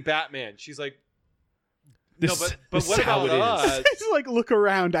stop being Batman. She's like, This, no, but this what is how about it is. us? He's like, look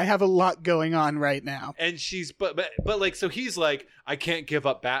around. I have a lot going on right now. And she's but like, so he's like, I can't give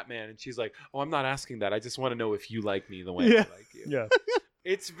up Batman, and she's like, oh, I'm not asking that. I just want to know if you like me the way I like you. Yeah.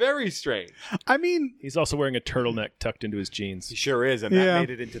 It's very strange. I mean, He's also wearing a turtleneck tucked into his jeans. He sure is, and that Yeah.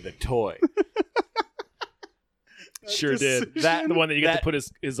 made it into the toy. Sure did. That- The one that you get that- to put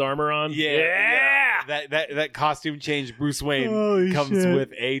his armor on. Yeah. That costume change, Bruce Wayne Holy comes shit. with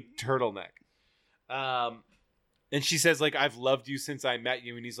a turtleneck. And she says, like, I've loved you since I met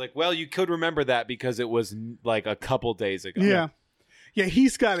you. And he's like, well, you could remember that because it was like a couple days ago. yeah. Yeah,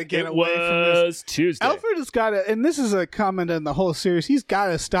 he's got to get It away from this. was Tuesday. Alfred has got to, and this is a comment in the whole series. He's got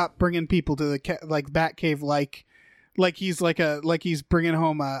to stop bringing people to the Batcave like he's bringing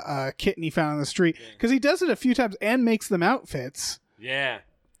home a kitten he found on the street, because he does it a few times and makes them outfits. Yeah.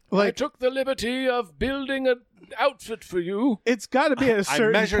 I Like, took the liberty of building an outfit for you. it's got to be at a I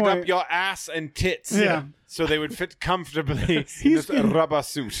certain measured point. up your ass and tits Yeah. so they would fit comfortably in He's this getting- rubber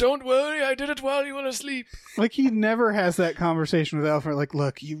suit. Don't worry, I did it while you were asleep. Like, he never has that conversation with Alfred. Like,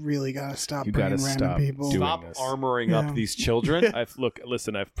 look, you really got to stop You bringing gotta random stop people. doing Stop this. armoring Yeah. up these children. I've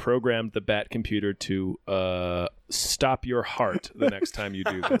programmed the Bat computer to stop your heart the next time you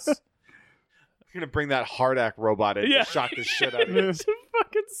do this. I'm going to bring that Hardak robot in Yeah. to shock the shit out of him. It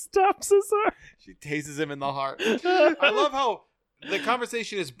fucking stops his heart. She tases him in the heart. I love how the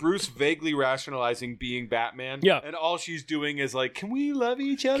conversation is Bruce vaguely rationalizing being Batman. Yeah. And all she's doing is like, can we love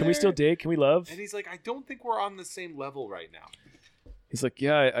each other? Can we still date? Can we love? And he's like, I don't think we're on the same level right now. He's like,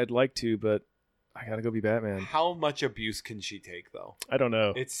 yeah, I'd like to, but I gotta go be Batman. How much abuse can she take, though? I don't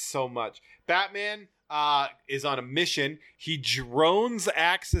know. It's so much. Batman is on a mission. He drones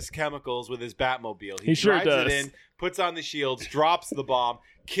Axis Chemicals with his Batmobile. He sure drives does. it in, puts on the shields, drops the bomb,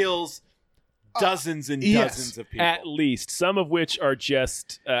 kills dozens and yes. dozens of people. At least some of which are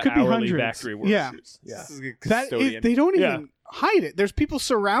just Could be hourly hundreds. factory workers. Yeah. Yeah. This is a That is, custodian. they don't even Yeah. hide it. There's people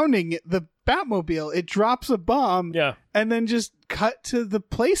surrounding the Batmobile. It drops a bomb, Yeah. and then just cut to the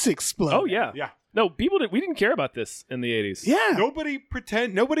place explode. Oh yeah. Yeah. No, we didn't care about this in the 80s. Yeah.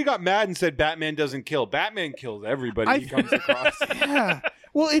 Nobody got mad and said Batman doesn't kill. Batman kills everybody he comes across. Yeah.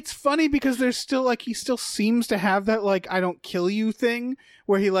 Well, it's funny because there's still like he still seems to have that like I don't kill you thing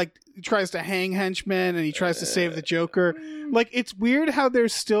where he like tries to hang henchmen and he tries to save the Joker. Like it's weird how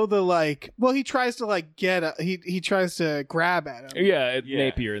there's still the like well he tries to like he tries to grab at him. Yeah, Yeah.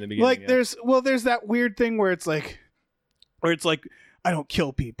 Napier in the beginning. Like yeah. there's that weird thing where it's like I don't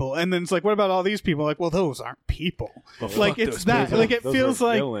kill people, and then it's like what about all these people? Like well those aren't people. Well, Like fuck it's those that people. like it Those feels are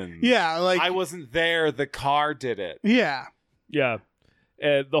like villains. yeah like I wasn't there. The car did it. yeah. Yeah.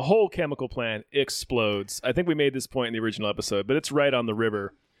 The whole chemical plant explodes. I think we made this point in the original episode, but it's right on the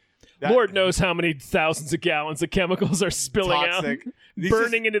river. That- Lord knows how many thousands of gallons of chemicals are spilling Toxic. out, These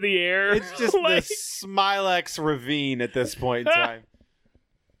burning into the air. It's just Like, the Smilex ravine at this point in time.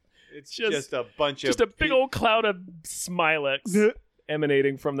 It's just a bunch just of a big old cloud of Smilex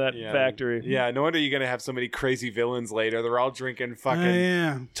emanating from that factory. Yeah, no wonder you're gonna have so many crazy villains later. They're all drinking fucking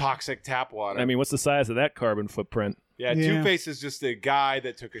yeah. toxic tap water. I mean, what's the size of that carbon footprint? yeah, Yeah. Two-Face is just a guy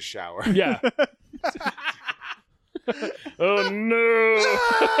that took a shower. Yeah. Oh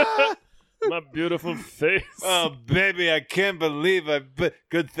no. My beautiful face. Oh, baby, I can't believe but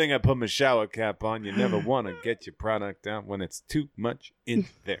good thing I put my shower cap on. You never want to get your product out when it's too much in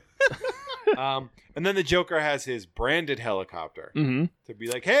there. And then the Joker has his branded helicopter Mm-hmm. to be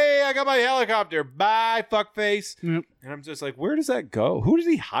like, hey, I got my helicopter. Bye, fuckface. Yep. And I'm just like, where does that go? Who does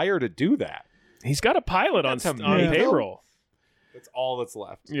he hire to do that? He's got a pilot on That's a Yeah. payroll. That's all that's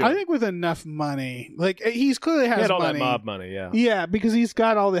left. Yeah. I think with enough money, like he's clearly He has had all money. that mob money, yeah. Yeah, because he's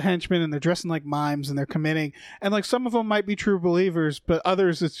got all the henchmen and they're dressing like mimes and they're committing. And like some of them might be true believers, but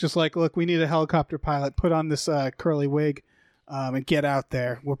others it's just like, look, we need a helicopter pilot. Put on this curly wig. and get out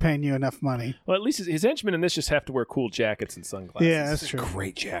there. We're paying you enough money. Well, at least his henchmen in this just have to wear cool jackets and sunglasses. Yeah, that's true.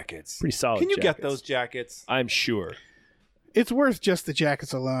 Great jackets. Pretty solid. Can you get jackets. those jackets? I'm sure. It's worth just the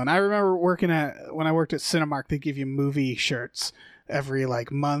jackets alone. I remember when I worked at Cinemark, they give you movie shirts every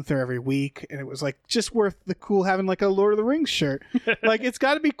like month or every week, and it was like just worth the cool having like a Lord of the Rings shirt. Like it's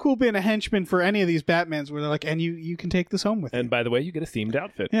got to be cool being a henchman for any of these Batmans where they're like, and you can take this home with And you. by the way, you get a themed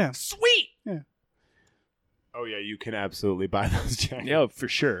outfit. Yeah. Sweet. Yeah. Oh yeah, you can absolutely buy those jackets. Yeah, for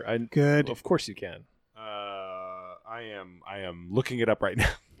sure. Good. Of course you can. I am looking it up right now.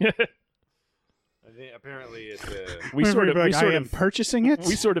 I think apparently it's We sort of I am purchasing it.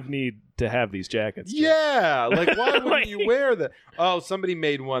 we sort of need to have these jackets. Jay. yeah. Like why wouldn't Like- you wear that? Oh, somebody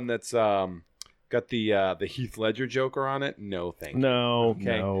made one that's got the Heath Ledger Joker on it. No, thank you. No,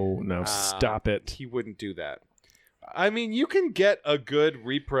 Okay. no, stop it. He wouldn't do that. I mean, you can get a good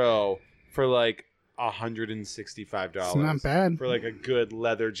repro for like $165. It's not bad. For like a good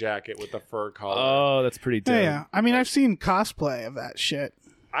leather jacket with a fur collar. Oh, that's pretty dope. Yeah. I mean, I've seen cosplay of that shit.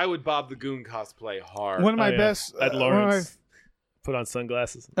 I would Bob the Goon cosplay hard. One of my yeah. best. At one of my- Lawrence. Put on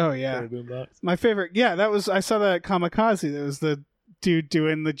sunglasses. oh yeah. Put a boombox. My favorite, yeah, that was I saw that at Kamikaze. There was the dude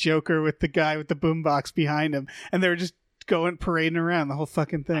doing the Joker with the guy with the boombox behind him, and they were just going parading around the whole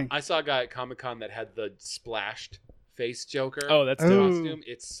fucking thing. I saw a guy at Comic-Con that had the splashed face Joker. Oh, that's Oh. dope. costume.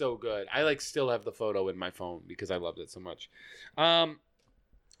 It's so good. I like still have the photo in my phone because I loved it so much.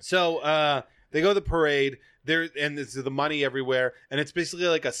 So they go to the parade. There and there's the money everywhere, and it's basically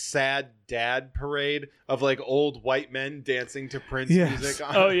like a sad dad parade of like old white men dancing to Prince Yes. music.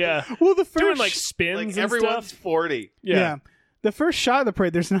 Oh yeah, Well, the first doing like spins like and everyone's stuff. 40. yeah. The first shot of the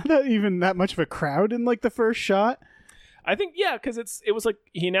parade, there's not even that much of a crowd in like the first shot. I think because it was like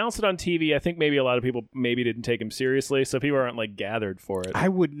he announced it on TV. I think maybe a lot of people maybe didn't take him seriously, so people aren't like gathered for it. I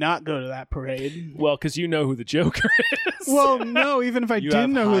would not go to that parade. Well, because you know who the Joker is. Well, no, even if I You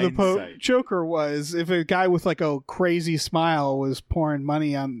didn't have know who the hindsight. Joker was, if a guy with like a crazy smile was pouring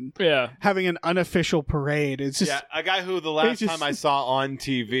money on yeah, having an unofficial parade, it's just Yeah, a guy who the last just- time I saw on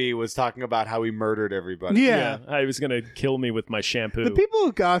TV was talking about how he murdered everybody. yeah. I was gonna kill me with my shampoo. The people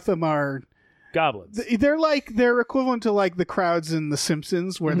of Gotham are Goblins. they're equivalent to like the crowds in The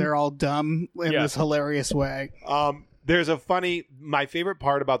Simpsons where they're all dumb in Yeah. this hilarious way. There's my favorite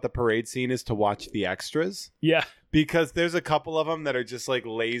part about the parade scene is to watch the extras. Yeah, Because there's a couple of them that are just like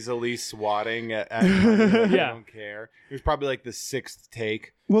lazily swatting at money, like they Yeah. don't care. It was probably like the sixth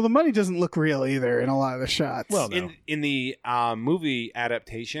take. Well, the money doesn't look real either in a lot of the shots. Well, no. In the movie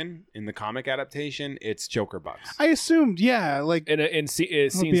adaptation, in the comic adaptation, it's Joker bucks. I assumed, yeah, like and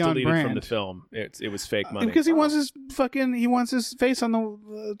scenes be on deleted from brand. the film. It was fake money. because he wants his face on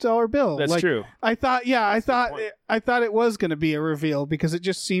the dollar bill. That's Like, true. I thought point. I thought it was going to be a reveal because it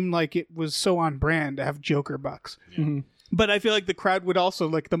just seemed like it was so on brand to have Joker bucks. Mhm. But I feel like the crowd would also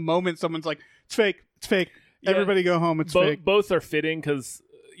like the moment someone's like, "It's fake, it's fake." Yeah. Everybody go home. It's Bo- fake. both are fitting because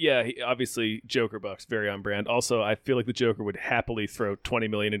obviously Joker bucks very on brand. Also, I feel like the Joker would happily throw 20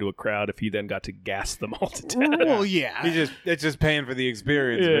 million into a crowd if he then got to gas them all to death. Well, yeah. It's just paying for the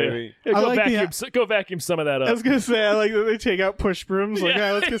experience, Yeah. baby. Yeah, I go, like vacuum, the- go vacuum some of that I up. was gonna say I like that they take out push brooms. Like, Yeah.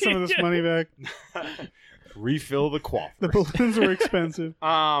 "Hey, let's get some of this Yeah. money back." Refill the quaff. The balloons were expensive.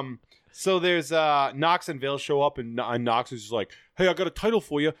 So there's Knox and Vale show up, and Knox is just like, "Hey, I got a title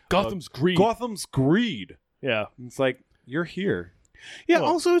for you. Gotham's greed. Gotham's Greed." Yeah. And it's like, you're here. Yeah.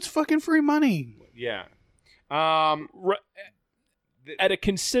 Well- also, it's fucking free money. Yeah. At a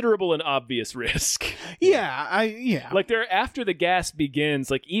considerable and obvious risk. Yeah. Like after the gas begins,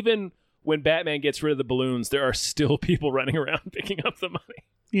 like even when Batman gets rid of the balloons, there are still people running around picking up the money.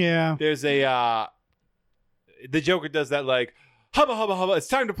 Yeah. There's a the Joker does that like, hubba hubba hubba, it's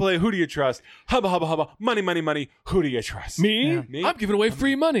time to play Who Do You Trust? Hubba hubba hubba, money money money, who do you trust? Me? Yeah. Me? I'm giving away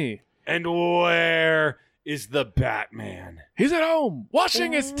free money. And where is the Batman? He's at home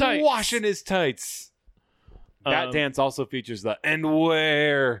washing his tights. Washing his tights. Bat Dance also features the "and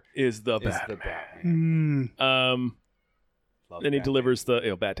where is the is Batman. the Batman?" Mm. Love Then he Batman. delivers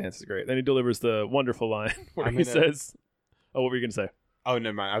the Bat Dance is great. Then he delivers the wonderful line where I'm he gonna- says, "Oh, what were you gonna say?" Oh,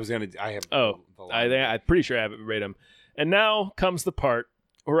 never mind. I have. Oh, the line. I'm pretty sure I have it verbatim. And now comes the part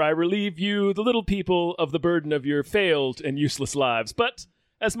where I relieve you, the little people, of the burden of your failed and useless lives. But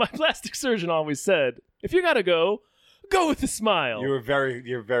as my plastic surgeon always said, if you gotta go, go with a smile. You're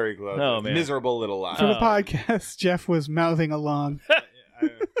very close. Oh, man. Miserable little For lie. the podcast, Jeff was mouthing along.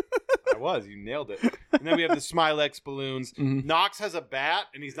 I was. You nailed it. And then we have the Smilex balloons. Mhm. Knox has a bat,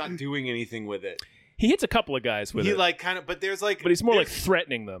 and he's not doing anything with it. He hits a couple of guys with He it, like kind of, but there's like, but he's more like there's-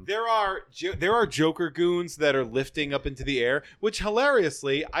 threatening them. There are Joker goons that are lifting up into the air, which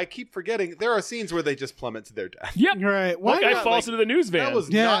hilariously I keep forgetting. There are scenes where they just plummet to their death. Yep. Right. One Why guy not? falls Like, into the news van. That was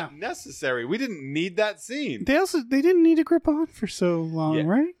Yeah. not necessary. We didn't need that scene. they didn't need to grip on for so long, Yeah.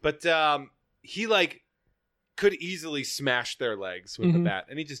 right? But he like could easily smash their legs with the Mhm. bat,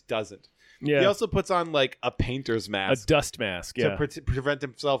 and he just doesn't. yeah. He also puts on like a painter's A mask dust mask. to Yeah. prevent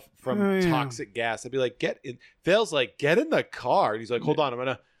himself from Oh, yeah. toxic gas. I'd be like, get in. Vale's like, get in the car. And he's like, hold on, I'm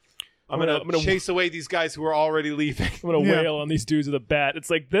gonna chase away these guys who are already leaving. I'm gonna Yeah. wail on these dudes with a bat. It's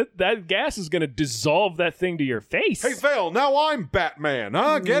like that gas is gonna dissolve that thing to your face. Hey Vale, now I'm Batman,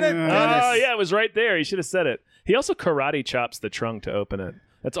 huh? Get it? Yeah. Oh yeah, it was right there. He should have said it. He also karate chops the trunk to open it.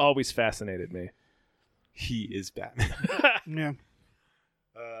 That's always fascinated me. He is Batman. Yeah.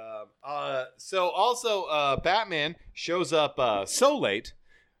 So also, Batman shows up so late,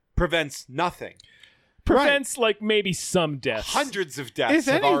 prevents nothing. Prevents like maybe some deaths. Hundreds of deaths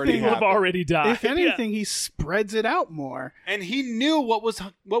If have already anything, People have happened. already died. If anything, he spreads it out more. And he knew what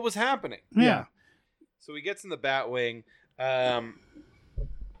was happening. Yeah. So he gets in the Batwing.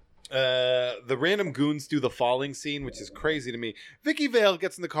 The random goons do the falling scene, which is crazy to me. Vicky Vale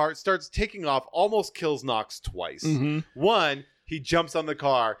gets in the car, starts taking off, almost kills Knox twice. Mhm. One, he jumps on the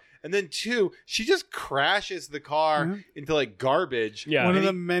car, and then two, she just crashes the car Mhm. into like garbage. Yeah. One And of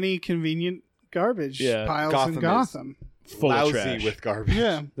the he- many convenient garbage Yeah. piles Gotham in is- Gotham. Full of lousy trash. with garbage.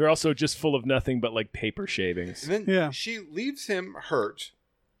 Yeah. They're also just full of nothing but like paper shavings. And then Yeah. she leaves him hurt,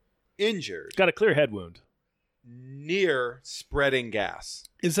 injured, Got a clear head wound. near spreading gas.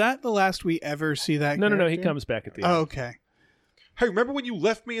 Is that the last we ever see that? No. He character? comes back at the end. Oh, okay. Hey, remember when you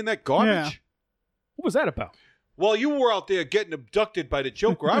left me in that garbage? Yeah. What was that about? While you were out there getting abducted by the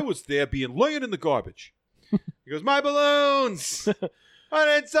Joker, I was there being laying in the garbage. He goes, my balloons! Why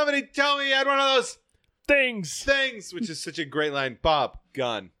didn't somebody tell me you had one of those Things. things? Which is such a great line. Bob,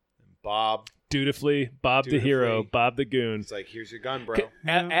 gun. And Bob, Dutifully, Bob the hero, Dutifully. Bob the goon. it's like, here's your gun, bro.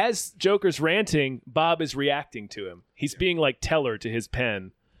 Yeah. As Joker's ranting, Bob is reacting to him. He's being like Teller to his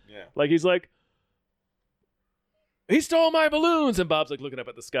pen. Yeah. Like he's like, he stole my balloons, and Bob's like looking up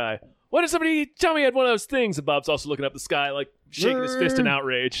at the sky. Why did somebody tell me I had one of those things? And Bob's also looking up at the sky, like shaking his fist in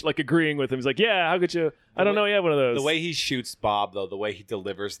outrage, like agreeing with him. He's like, yeah, how could you? I don't know, you have one of those. The way he shoots Bob, though, the way he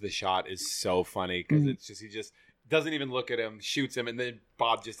delivers the shot is so funny because it's just, he just doesn't even look at him, shoots him, and then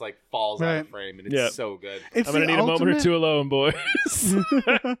Bob just like falls out Right. of frame, and it's Yeah. so good. It's I'm gonna the need a moment or ultimate- two alone, boys.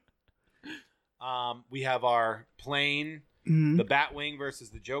 We have our plane, Mhm. the Batwing versus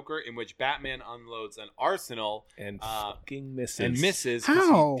the Joker, in which Batman unloads an arsenal and Uh, fucking misses. and misses because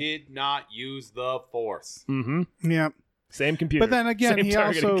How? he did not use the Force. Mm-hmm. Yeah. Same computer. But then again, Same he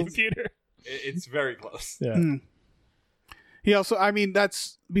targeting also- computer. It's very close. Yeah. Mm. He also, I mean,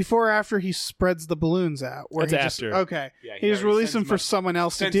 that's before or after he spreads the balloons out. Where That's he just- after. okay. Yeah, He just already released them sends for them- someone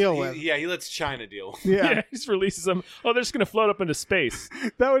else to sends- deal he- with. Yeah, he lets China deal. Yeah. He just releases them. Oh, they're just gonna float up into space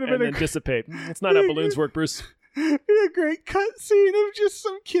That would have and been then dissipate. That's not how balloons work, Bruce. a great cut scene of just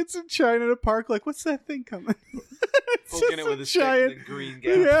some kids in China in a park. Like, what's that thing coming? It's Poking just it with a a stick giant. and then green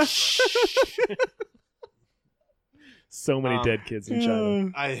Yeah. gas. So many dead kids in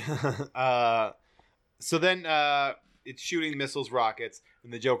China. So then it's shooting missiles, rockets,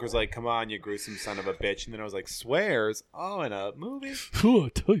 and the Joker's like, "Come on, you gruesome son of a bitch!" And then I was like, "Swears? Oh, in a movie?" Ooh, I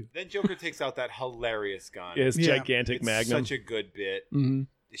tell you. Then Joker takes out that hilarious gun. His Yeah. gigantic It's Magnum. such a good bit. Mhm.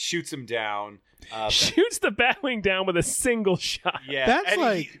 It shoots him down. Shoots the Batwing down with a single shot. Yeah, That's and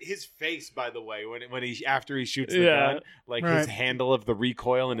like- his face, by the way, when he after he shoots the Yeah. gun, like Right. his handle of the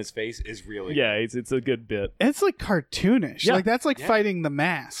recoil in his face is really Yeah, it's a good bit. It's like cartoonish. Yeah. Like that's like Yeah. fighting the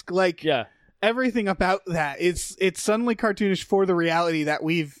mask. Like Yeah. everything about that. It's suddenly cartoonish for the reality that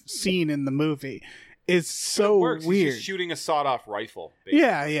we've seen in the movie. It's It so works. He's weird. just shooting a sawed-off rifle.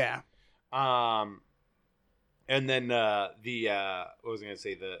 Basically. Yeah. And then what was I going to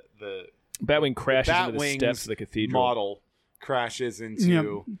say? The Batwing crashes into the Batwing's steps of the cathedral. model crashes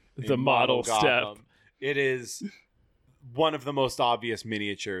into The model step. Gotham. It is one of the most obvious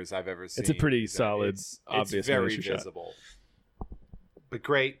miniatures I've ever seen. It's a pretty solid, obvious It's very miniature shot. visible. But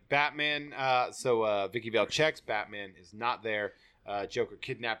great, Batman. So Vicky Vale checks. Batman is not there. Joker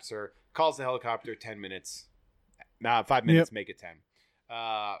kidnaps her. Calls the helicopter. 10 minutes. 5 minutes. Make it 10.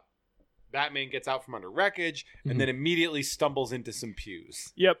 Batman gets out from under wreckage and Mhm. then immediately stumbles into some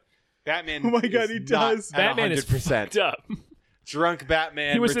pews. Yep. Batman. Oh my God, is he not does. at Batman is 100%. fucked up. Drunk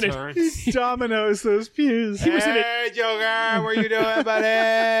Batman He was in a- returns. He dominoes those pews. was in Hey, Joker, what you doing,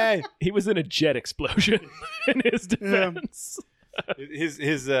 buddy? He was in a jet explosion in his defense.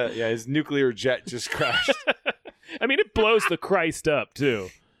 his nuclear jet just crashed. I mean, it blows the Christ up too.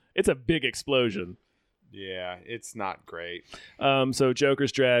 It's a big explosion. Yeah, it's not great. So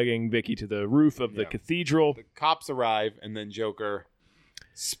Joker's dragging Vicky to the roof of the cathedral. The cops arrive, and then Joker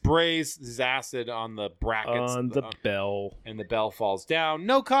sprays his acid on the brackets On the bell. and the bell falls down.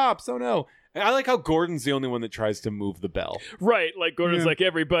 No cops! Oh no! And I like how Gordon's the only one that tries to move the bell. Right, like Gordon's like,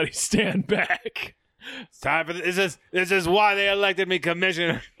 everybody stand back. It's time for this is why they elected me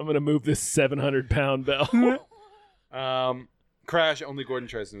commissioner. I'm going to move this 700-pound bell. Crash. Only Gordon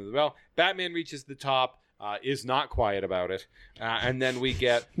tries to move the bell. Batman reaches the top. Is not quiet about it, and then we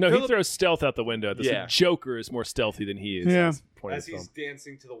get he throws stealth out the window. The Yeah. Joker is more stealthy than he is. Yeah. That's the point of as the he's film.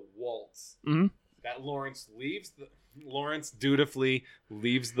 dancing to the waltz. Mhm. That Lawrence dutifully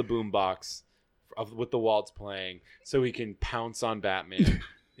leaves the boombox with the waltz playing, so he can pounce on Batman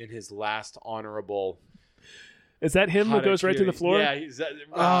in his last honorable. Is that him who goes right to the floor? Yeah,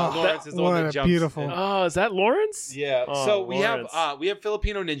 Lawrence is the one what that a jumps. beautiful- in. Oh, is that Lawrence? Yeah. Oh, So we Lawrence. have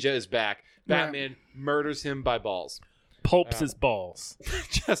Filipino Ninja is back. Yeah. Batman murders him by balls. Pulps his balls.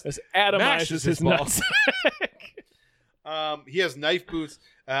 Just Just atomizes mashes his his balls. nuts. He has knife boots.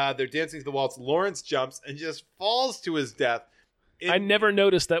 They're dancing to the waltz. Lawrence jumps and just falls to his death. I never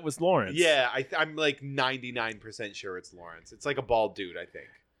noticed that was Lawrence. Yeah, I'm like 99% sure it's Lawrence. It's like a bald dude, I think.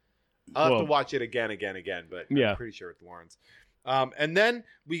 I'll have to watch it again, but Yeah. I'm pretty sure it's Lawrence. And then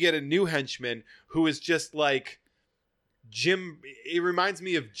we get a new henchman who is just like Jim. It reminds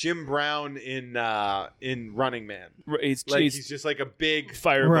me of Jim Brown in Running Man. He's He's just like a big,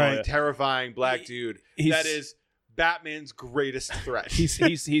 fireball. Right. terrifying black dude. he's- That is Batman's greatest threat. He's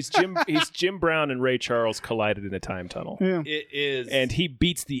Jim Brown and Ray Charles collided in a time tunnel. Yeah. It is, And he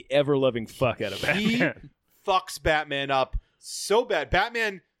beats the ever loving fuck out of He- Batman. fucks Batman up so bad.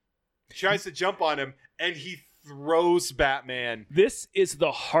 Batman tries to jump on him, and he throws Batman. This is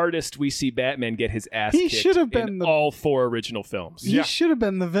the hardest we see Batman get his ass He kicked should have been in the- all 4 original films. He should have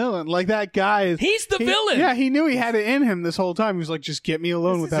been the villain. Like that guy is. He's the villain. Yeah, he knew he had it in him this whole time. He was like, just get me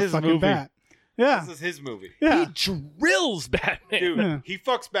alone This with is that his fucking movie. bat. Yeah. This is his movie. Yeah. He drills Batman. Dude, Yeah. he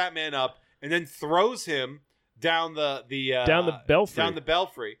fucks Batman up and then throws him down the Down the belfry. Down the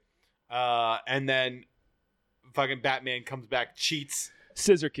belfry. And then fucking Batman comes back, cheats,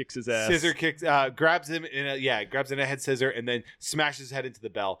 Scissor kicks his ass. scissor kicks, grabs him grabs in a head scissor, and then smashes his head into the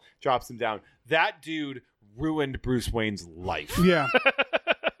bell, drops him down. That dude ruined Bruce Wayne's life. Yeah.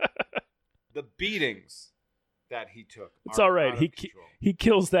 The beatings that he took. It's are all right. out of control. He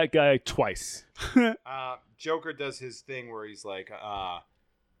kills that guy twice. Joker does his thing where he's like, I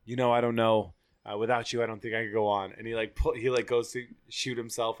don't know. Without you, I don't think I could go on. And he goes to shoot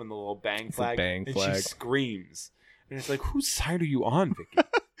himself in the little bang It's a flag, bang and flag. she screams. And it's like, whose side are you on, Vicky?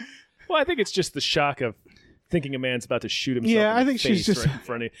 Well, I think it's just the shock of thinking a man's about to shoot himself. Yeah, in the I think she's face just- right in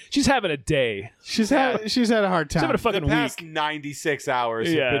front of you. She's having a day. She's had a hard She's having time. a fucking The past week. 96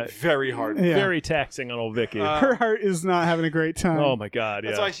 hours Yeah. have been very hard. Yeah. Very taxing on old Vicky. Her heart is not having a great time. Oh my god,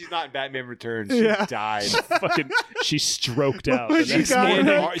 That's yeah. why she's not in Batman Returns. She Yeah. died. Fucking, she stroked out. When the she next got morning.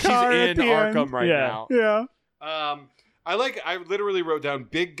 in her She's car in at the end. Arkham right Yeah. now. Yeah. I literally wrote down,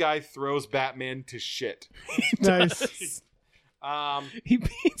 big guy throws Batman to shit. Nice. He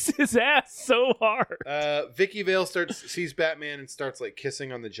beats his ass so hard. Vicky Vale sees Batman and starts like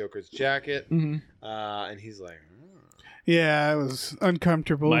kissing on the Joker's jacket. And he's like, Yeah, it was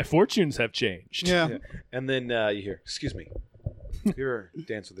uncomfortable. My fortunes have changed. Yeah. and then you hear, excuse me. You ever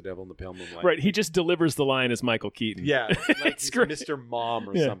Dance with the Devil in the Pale Moonlight? Right, he just delivers the line as Michael Keaton. Yeah, like It's he's great. Mr. Mom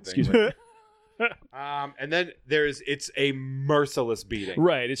or Yeah, something. excuse me. And then it's a merciless beating.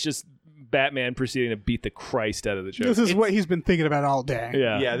 Right, it's just Batman proceeding to beat the Christ out of the Joker. This is what he's been thinking about all day.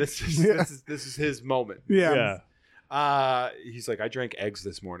 yeah. Yeah, this is his moment. Yeah. Yeah. He's like, I drank eggs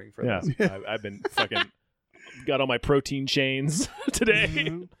this morning for Yeah. this. I've been fucking got all my protein chains today.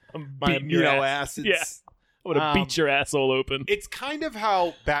 Mm-hmm. I'm My beating your amino ass. acids. Yeah. I'm gonna beat your asshole open. It's kind of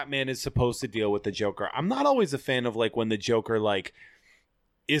how Batman is supposed to deal with the Joker. I'm not always a fan of like when the Joker like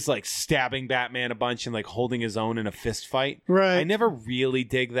is like stabbing Batman a bunch and like holding his own in a fist fight. Right. I never really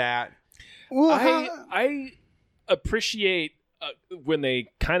dig that. Well, I appreciate when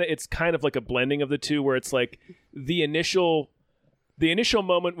they it's kind of like a blending of the two, where it's like the initial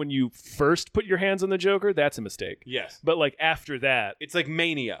moment when you first put your hands on the Joker, that's a mistake. Yes. But like after that, It's like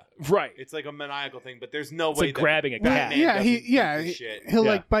mania. right? It's like a maniacal thing, but there's no It's way like that grabbing a cat. Batman yeah, doesn't he beat yeah the he, shit. he'll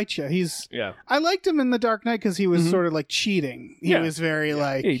Yeah. like bite you. Yeah. I liked him in The Dark Knight because he was sort of like cheating. He Yeah. was very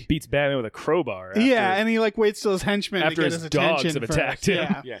like He beats Batman with a crowbar. After, yeah, and he like waits till his henchmen after to get his his dogs attention have first. attacked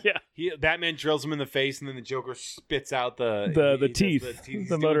him. Yeah. Yeah. Batman drills him in the face, and then the Joker spits out The he does teeth. He's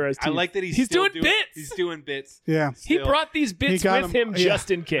The doing- motorized I teeth. like that he's He's still doing bits. He's doing bits. Yeah. He Still. brought these bits got with him- him yeah. just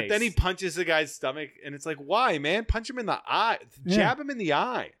in case. Then he punches the guy's stomach, and it's like, why, man? Punch him in the eye. Jab him in the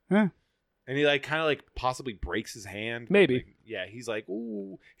eye. Yeah. And he like kind of like possibly breaks his hand. Maybe. Like, yeah, he's like,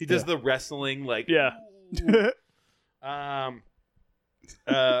 ooh. He does the wrestling like. Yeah. Ooh.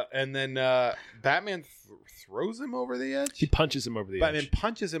 And then Batman throws him over the edge. He punches him over the Batman edge.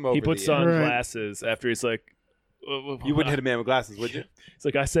 punches him over. He puts the edge. on Right. glasses after he's like, You wouldn't hit a man with glasses, would you? It's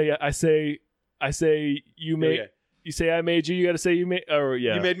like I say you made. Yeah. You say I made you. You got to say you made. Or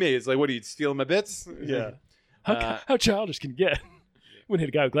yeah. You made me. It's like, what are you stealing my bits? Yeah. How childish can you get? Wouldn't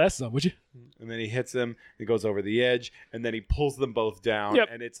hit a guy with glasses on, would you? And then he hits him. He goes over the edge, and then he pulls them both down. Yep.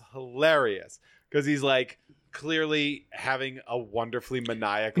 And it's hilarious because he's like clearly having a wonderfully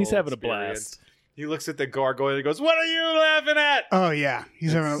maniacal. He's having a experience. blast. He looks at the gargoyle and he goes, "What are you laughing at?" Oh yeah,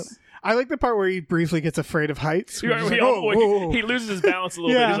 he's having. I like the part where he briefly gets afraid of heights. Where he's like, He loses his balance a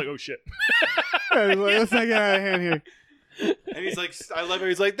little bit. Yeah. He's like, oh shit. Yeah, he's like, let's not get out of hand here. And he's like, I love it.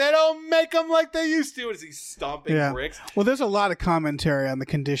 He's like, they don't make them like they used to. As he's stomping Yeah. bricks. Well, there's a lot of commentary on the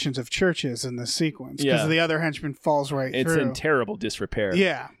conditions of churches in this sequence because Yeah. the other henchman falls right It's through. in terrible disrepair.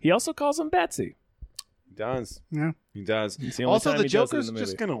 Yeah, He also calls him Betsy. He does. yeah, He does. It's the only Also, time the he does it in Joker's the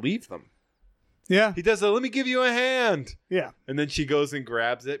just movie. going to leave them. yeah, He does a, let me give you a hand. yeah. And then she goes and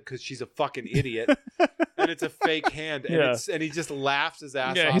grabs it because she's a fucking idiot. And it's a fake hand. And, Yeah. and he just laughs his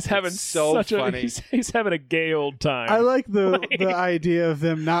ass off. Yeah, he's It's having so such funny. he's having a gay old time. I like the Like- the idea of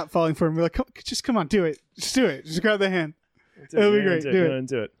them not falling for him. Be like, just come on, do it. Just do it. Just grab the hand. It'll be great. Do it.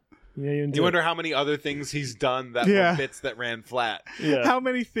 Do it. Yeah, you You wonder how many other things he's done that Yeah. were bits that ran flat. Yeah. How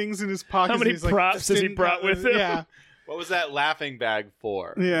many things in his pocket? How many props has he brought with him? Yeah, What was that laughing bag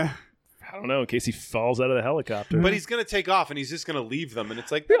for? yeah. I don't know, in case he falls out of the helicopter. But he's going to take off and he's just going to leave them. And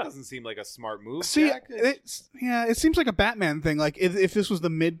it's like, that doesn't seem like a smart move. See, Jack. it seems like a Batman thing. Like if this was the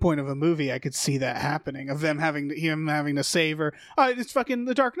midpoint of a movie, I could see that happening of him having to save her. It's fucking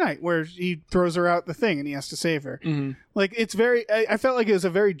The Dark Knight where he throws her out the thing and he has to save her. Mhm. Like it's very. I felt like it was a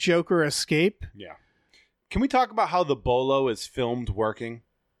very Joker escape. Yeah. Can we talk about how the bolo is filmed working?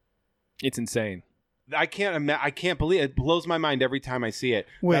 It's insane. I can't believe it. Blows my mind every time I see it.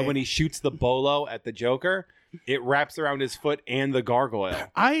 Wait. That when he shoots the bolo at the Joker, it wraps around his foot and the gargoyle.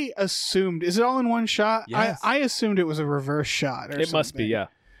 I assumed is it all in one shot? Yes. I assumed it was a reverse shot. Or It must be, something. yeah.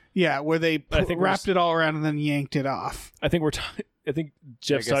 Yeah, where they I think we're wrapped it all around and then yanked it off. I think I think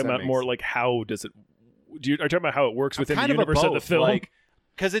Jeff's guess talking that about more makes- like how does it. Are you talking about how it works within the Kind of a universe of the both, film? like,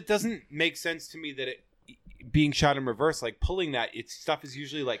 because it doesn't make sense to me that it being shot in reverse, like pulling that, its stuff is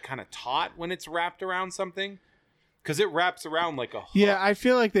usually like kind of taut when it's wrapped around something, because it wraps around like a hook. Yeah, I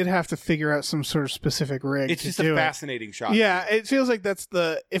feel like they'd have to figure out some sort of specific rig. It's to just do a it. fascinating shot. Yeah, it feels like that's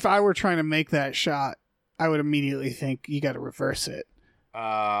the. If I were trying to make that shot, I would immediately think you got to reverse it.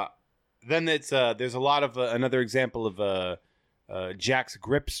 Then it's there's a lot of another example of Jack's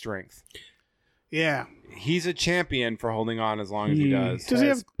grip strength. Yeah, He's a champion for holding on as long as he does. Does he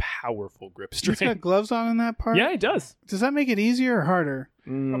has have- powerful grip he's got strength? gloves on in that part. Yeah, he does. Does that make it easier or harder?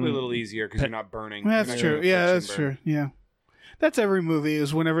 Probably a little easier because you're not burning. That's You're not true. getting a Yeah, friction that's burn. true. Yeah, that's every movie.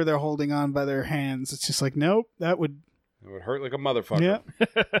 Is whenever they're holding on by their hands, it's just like, nope, that would. It would hurt like a motherfucker.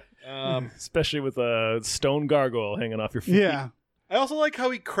 Yeah, Especially with a stone gargoyle hanging off your feet. yeah, I also like how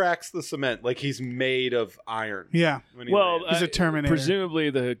he cracks the cement like he's made of iron. yeah. When he Well, lands. He's a Terminator. Presumably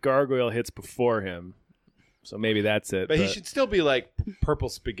the gargoyle hits before him, so maybe that's it. but he should still be like purple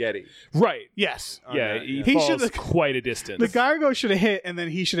spaghetti. right. Yes. on Yeah, that, he He falls should've- quite a distance. The gargoyle should have hit, and then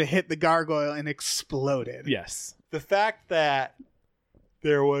he should have hit the gargoyle and exploded. Yes. The fact that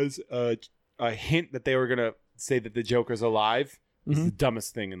there was a hint that they were gonna say that the Joker's alive is Mhm. the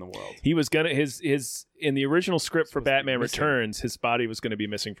dumbest thing in the world. He was gonna his in the original script for Supposed to be Batman missing. Returns, his body was gonna be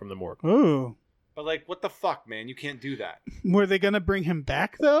missing from the morgue. Ooh, But like, what the fuck, man? You can't do that. were they gonna bring him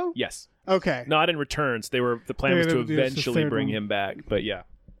back though? Yes. Okay. Not in Returns. The plan They was were to gonna do this the eventually third bring one. him back. But yeah.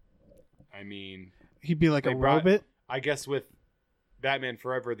 I mean, He'd be like They a brought- robot. I guess with Batman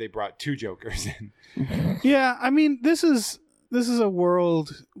Forever, they brought two Jokers in. Yeah, I mean, this is a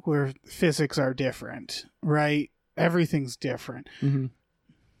world where physics are different, right? Everything's different. Mm-hmm.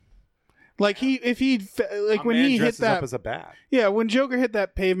 Like when Man he hit dresses that, up as a bat. yeah, when Joker hit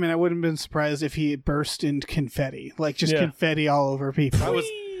that pavement, I wouldn't have been surprised if he burst into confetti, like just Yeah. confetti all over people. That was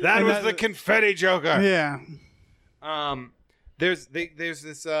And that- the confetti Joker. Yeah, There's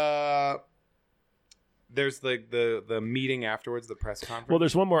this there's the meeting afterwards, the press conference. Well,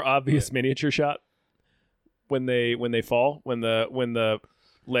 there's one more obvious miniature shot when they fall when the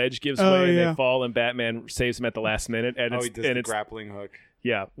ledge gives Oh, way and yeah. they fall and Batman saves them at the last minute and he does the grappling hook.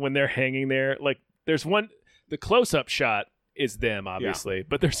 yeah, when they're hanging there, like there's one, the close-up shot is them, obviously,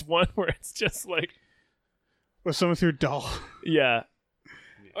 but there's one where it's just like, or someone threw a doll. yeah,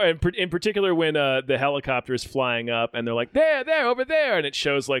 In particular, when the helicopter is flying up and they're like, there, over there, and it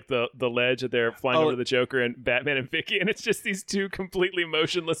shows like the ledge that they're flying over the Joker and Batman and Vicky, and it's just these two completely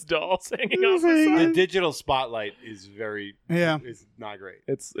motionless dolls hanging off the side. The digital spotlight is is not great.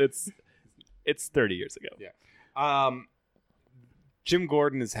 It's 30 years ago. Yeah. Jim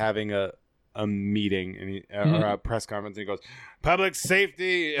Gordon is having a meeting or a press conference, and he goes, "Public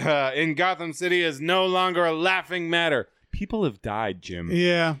safety in Gotham City is no longer a laughing matter. People have died, Jim."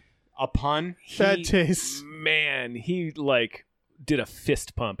 Yeah. A pun. Bad taste. Man, he like did a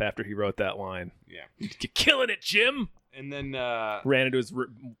fist pump after he wrote that line. Yeah. You're killing it, Jim. And then ran into his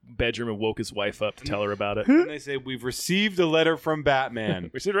bedroom and woke his wife up to tell her about it. and they say, "We've received a letter from Batman." We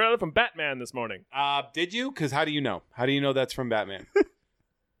received a letter from Batman this morning. Did you? Because how do you know? How do you know that's from Batman?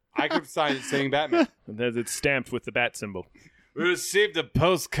 I could sign it saying Batman. And then it's stamped with the bat symbol. "We received a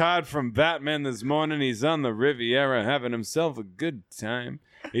postcard from Batman this morning. He's on the Riviera having himself a good time.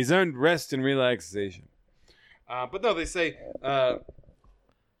 He's earned rest and relaxation." But no, they say,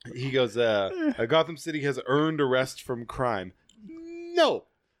 he goes, "Gotham City has earned a rest from crime." No,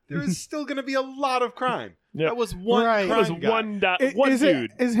 there is still going to be a lot of crime. Yep. That was one Right. crime That was guy. one Is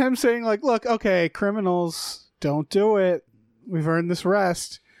dude. Is him saying like, look, okay, criminals, don't do it. We've earned this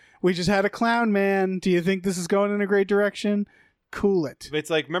rest. We just had a clown man. Do you think this is going in a great direction? Cool it. It's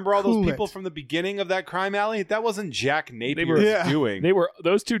like, remember all Cool those people it. from the beginning of that crime alley? That wasn't Jack Napier were- Yeah. doing.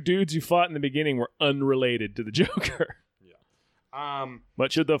 Those two dudes you fought in the beginning were unrelated to the Joker.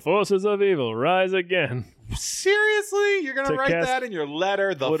 But should the forces of evil rise again? Seriously? You're going to To write cast- that in your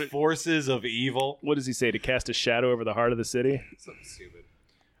letter? The What it- forces of evil? What does he say? To cast a shadow over the heart of the city? Something stupid.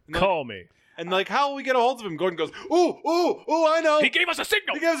 Call me. And like, how will we get a hold of him? Gordon goes, ooh, I know. He gave us a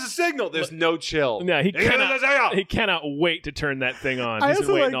signal. He gave us a signal. There's no chill. No, he gave us a signal. cannot wait to turn that thing on. I He's been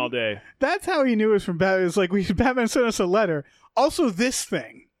also waiting like- all day. That's how he knew it was from Batman. It's like Batman sent us a letter. Also, this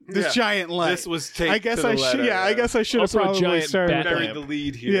thing, this Yeah. giant light. This was taped I guess to the I should. letter, Yeah, I guess I should have Also a probably giant started. bat Buried lamp. the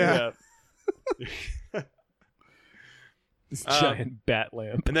lead here. Yeah. This giant bat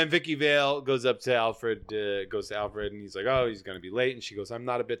lamp. And then Vicky Vale goes up to Alfred, and he's like, "Oh, he's going to be late." And she goes, "I'm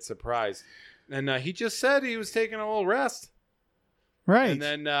not a bit surprised." And he just said he was taking a little rest. Right. And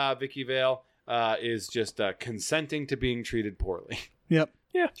then Vicky Vale is just consenting to being treated poorly. Yep.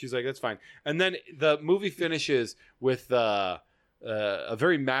 Yeah. She's like, "That's fine." And then the movie finishes with a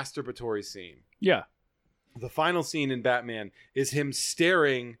very masturbatory scene. Yeah. The final scene in Batman is him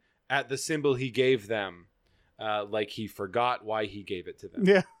staring at the symbol he gave them, like he forgot why he gave it to them.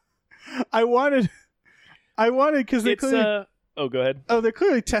 Yeah. I wanted because they It's clearly. oh, go ahead. Oh, they're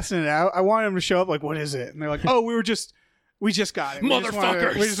clearly testing it out. I wanted them to show up. Like, what is it? And they're like, oh, we just got it.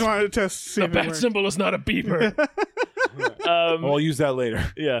 Motherfuckers! We just wanted to test. See The if it bat worked. symbol is not a beeper. I'll use that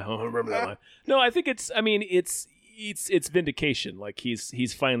later. Yeah, I remember that line. No, I think it's vindication. Like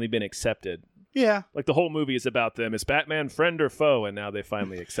he's finally been accepted. Yeah. Like the whole movie is about them. Is Batman friend or foe? And now they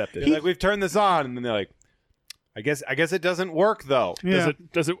finally accepted They're it. like, "We've turned this on," and then they're like, I guess it doesn't work though. Yeah.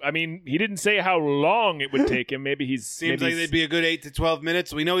 Does it? I mean, he didn't say how long it would take him. Maybe he's Seems maybe like he's- they'd be a good 8 to 12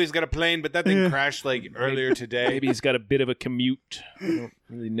 minutes. We know he's got a plane, but that thing Yeah. crashed like earlier today. maybe he's got a bit of a commute. I don't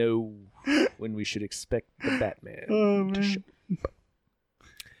really know when we should expect the Batman. Oh man.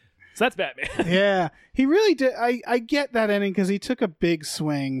 So that's Batman. Yeah, he really did. I get that ending because he took a big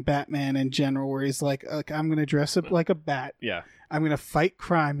swing, Batman in general, where he's like I'm going to dress up like a bat. Yeah. I'm going to fight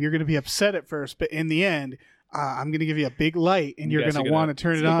crime. You're going to be upset at first, but in the end, I'm going to give you a big light, and You you're guys going are to gonna- want to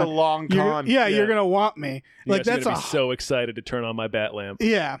turn It's it like on. a long You're- con. yeah, Yeah. you're going to want me. You Like guys are that's gonna a be so excited to turn on my bat lamp.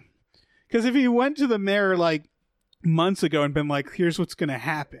 yeah. Because if he went to the mayor like months ago and been like, "Here's what's going to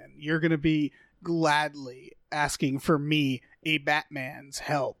happen," you're going to be gladly asking for me, a Batman's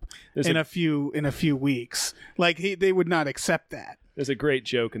help There's in a- a few weeks. Like they would not accept that. There's a great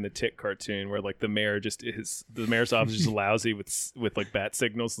joke in the Tick cartoon where like the mayor's office is just lousy with like bat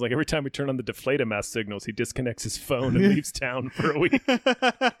signals. Like every time we turn on the Deflate-A-Mouse signals, he disconnects his phone and leaves town for a week. Yeah,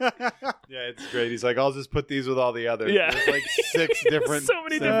 it's great. He's like, "I'll just put these with all the others." Yeah. There's like 6 different. So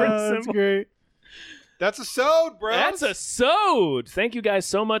many different That's symbols. great. That's a sode, bro. That's a sode. Thank you guys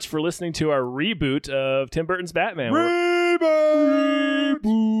so much for listening to our reboot of Tim Burton's Batman. Reboot.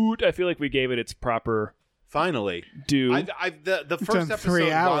 I feel like we gave it its proper Finally. due. The done first 3 episode,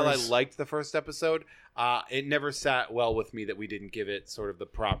 while I hours. liked the first episode, it never sat well with me that we didn't give it sort of the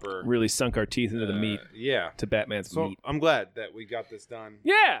proper Really sunk our teeth into the meat, Yeah. to Batman's So meat. I'm glad that we got this done.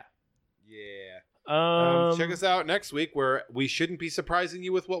 Yeah. Yeah. Check Check us out next week where we shouldn't be surprising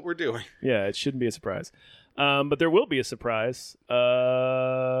you with what we're doing. Yeah, it shouldn't be a surprise. But there will be a surprise.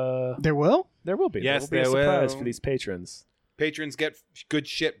 There will? There will be. Yes, there will be there a surprise will. for these patrons. Patrons get good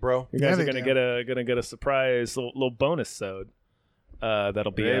shit, bro. You guys Yeah, are they gonna get a surprise little bonus sode.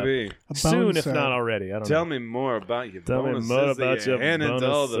 That'll be Baby, soon, if Bone not set. already. I don't tell know. me more about your Tell me bonuses more that about you're your handing to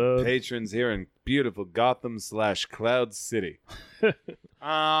all the bonuses. patrons here in beautiful Gotham / Cloud City. What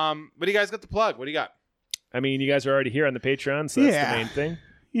do you guys got to plug? What do you got? I mean, you guys are already here on the Patreon, so that's Yeah. the main thing.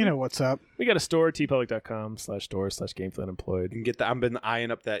 You know what's up. We got a store, tpublic.com/store/Gamefully Unemployed. You can get I've been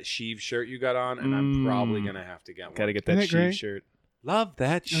eyeing up that Sheev shirt you got on, and I'm probably gonna have to get one. Got to get Isn't that it great? Sheev shirt. Love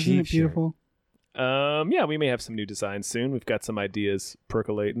that Isn't Sheev it beautiful? Yeah, we may have some new designs soon. We've got some ideas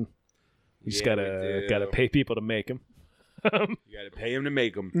percolating. You just Yeah, we gotta do. pay people to make them. shirt. You got to pay him to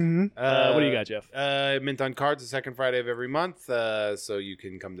make them. Mm-hmm. What do you got, Jeff? Mint on Cards the second Friday of every month, so you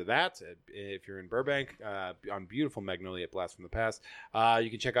can come to that if you're in Burbank on beautiful Magnolia at Blast from the Past. You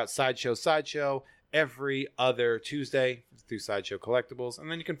can check out Sideshow every other Tuesday through Sideshow Collectibles,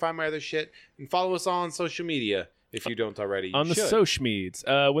 and then you can find my other shit and follow us all on social media if you don't already. You On the should. Sochmeads.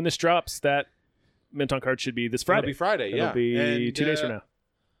 When this drops, that Mint on Cards should be this Friday. It'll be Friday. It'll Yeah, be And, 2 days from now.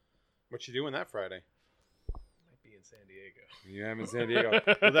 What you doing that Friday? Might be in San Diego. Yeah, I'm in San Diego.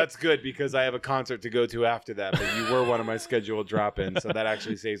 Well, that's good because I have a concert to go to after that. But you were one of my scheduled drop-ins, so that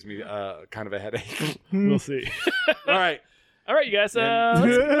actually saves me kind of a headache. We'll see. All right, All right, you guys.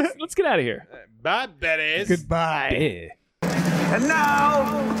 Let's get out of here. bye, Betties. Goodbye. And now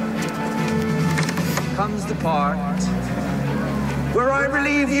comes the part where I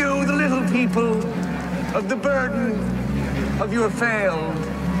relieve you, the little people, of the burden of your failed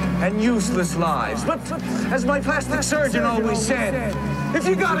and useless lives. But as my plastic surgeon always said, if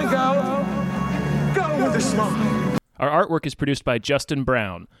you gotta go with a smile. Our artwork is produced by Justin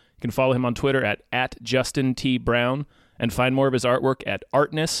Brown. You can follow him on Twitter at Justin T. Brown and find more of his artwork at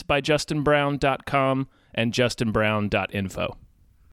artnessbyjustinbrown.com and justinbrown.info.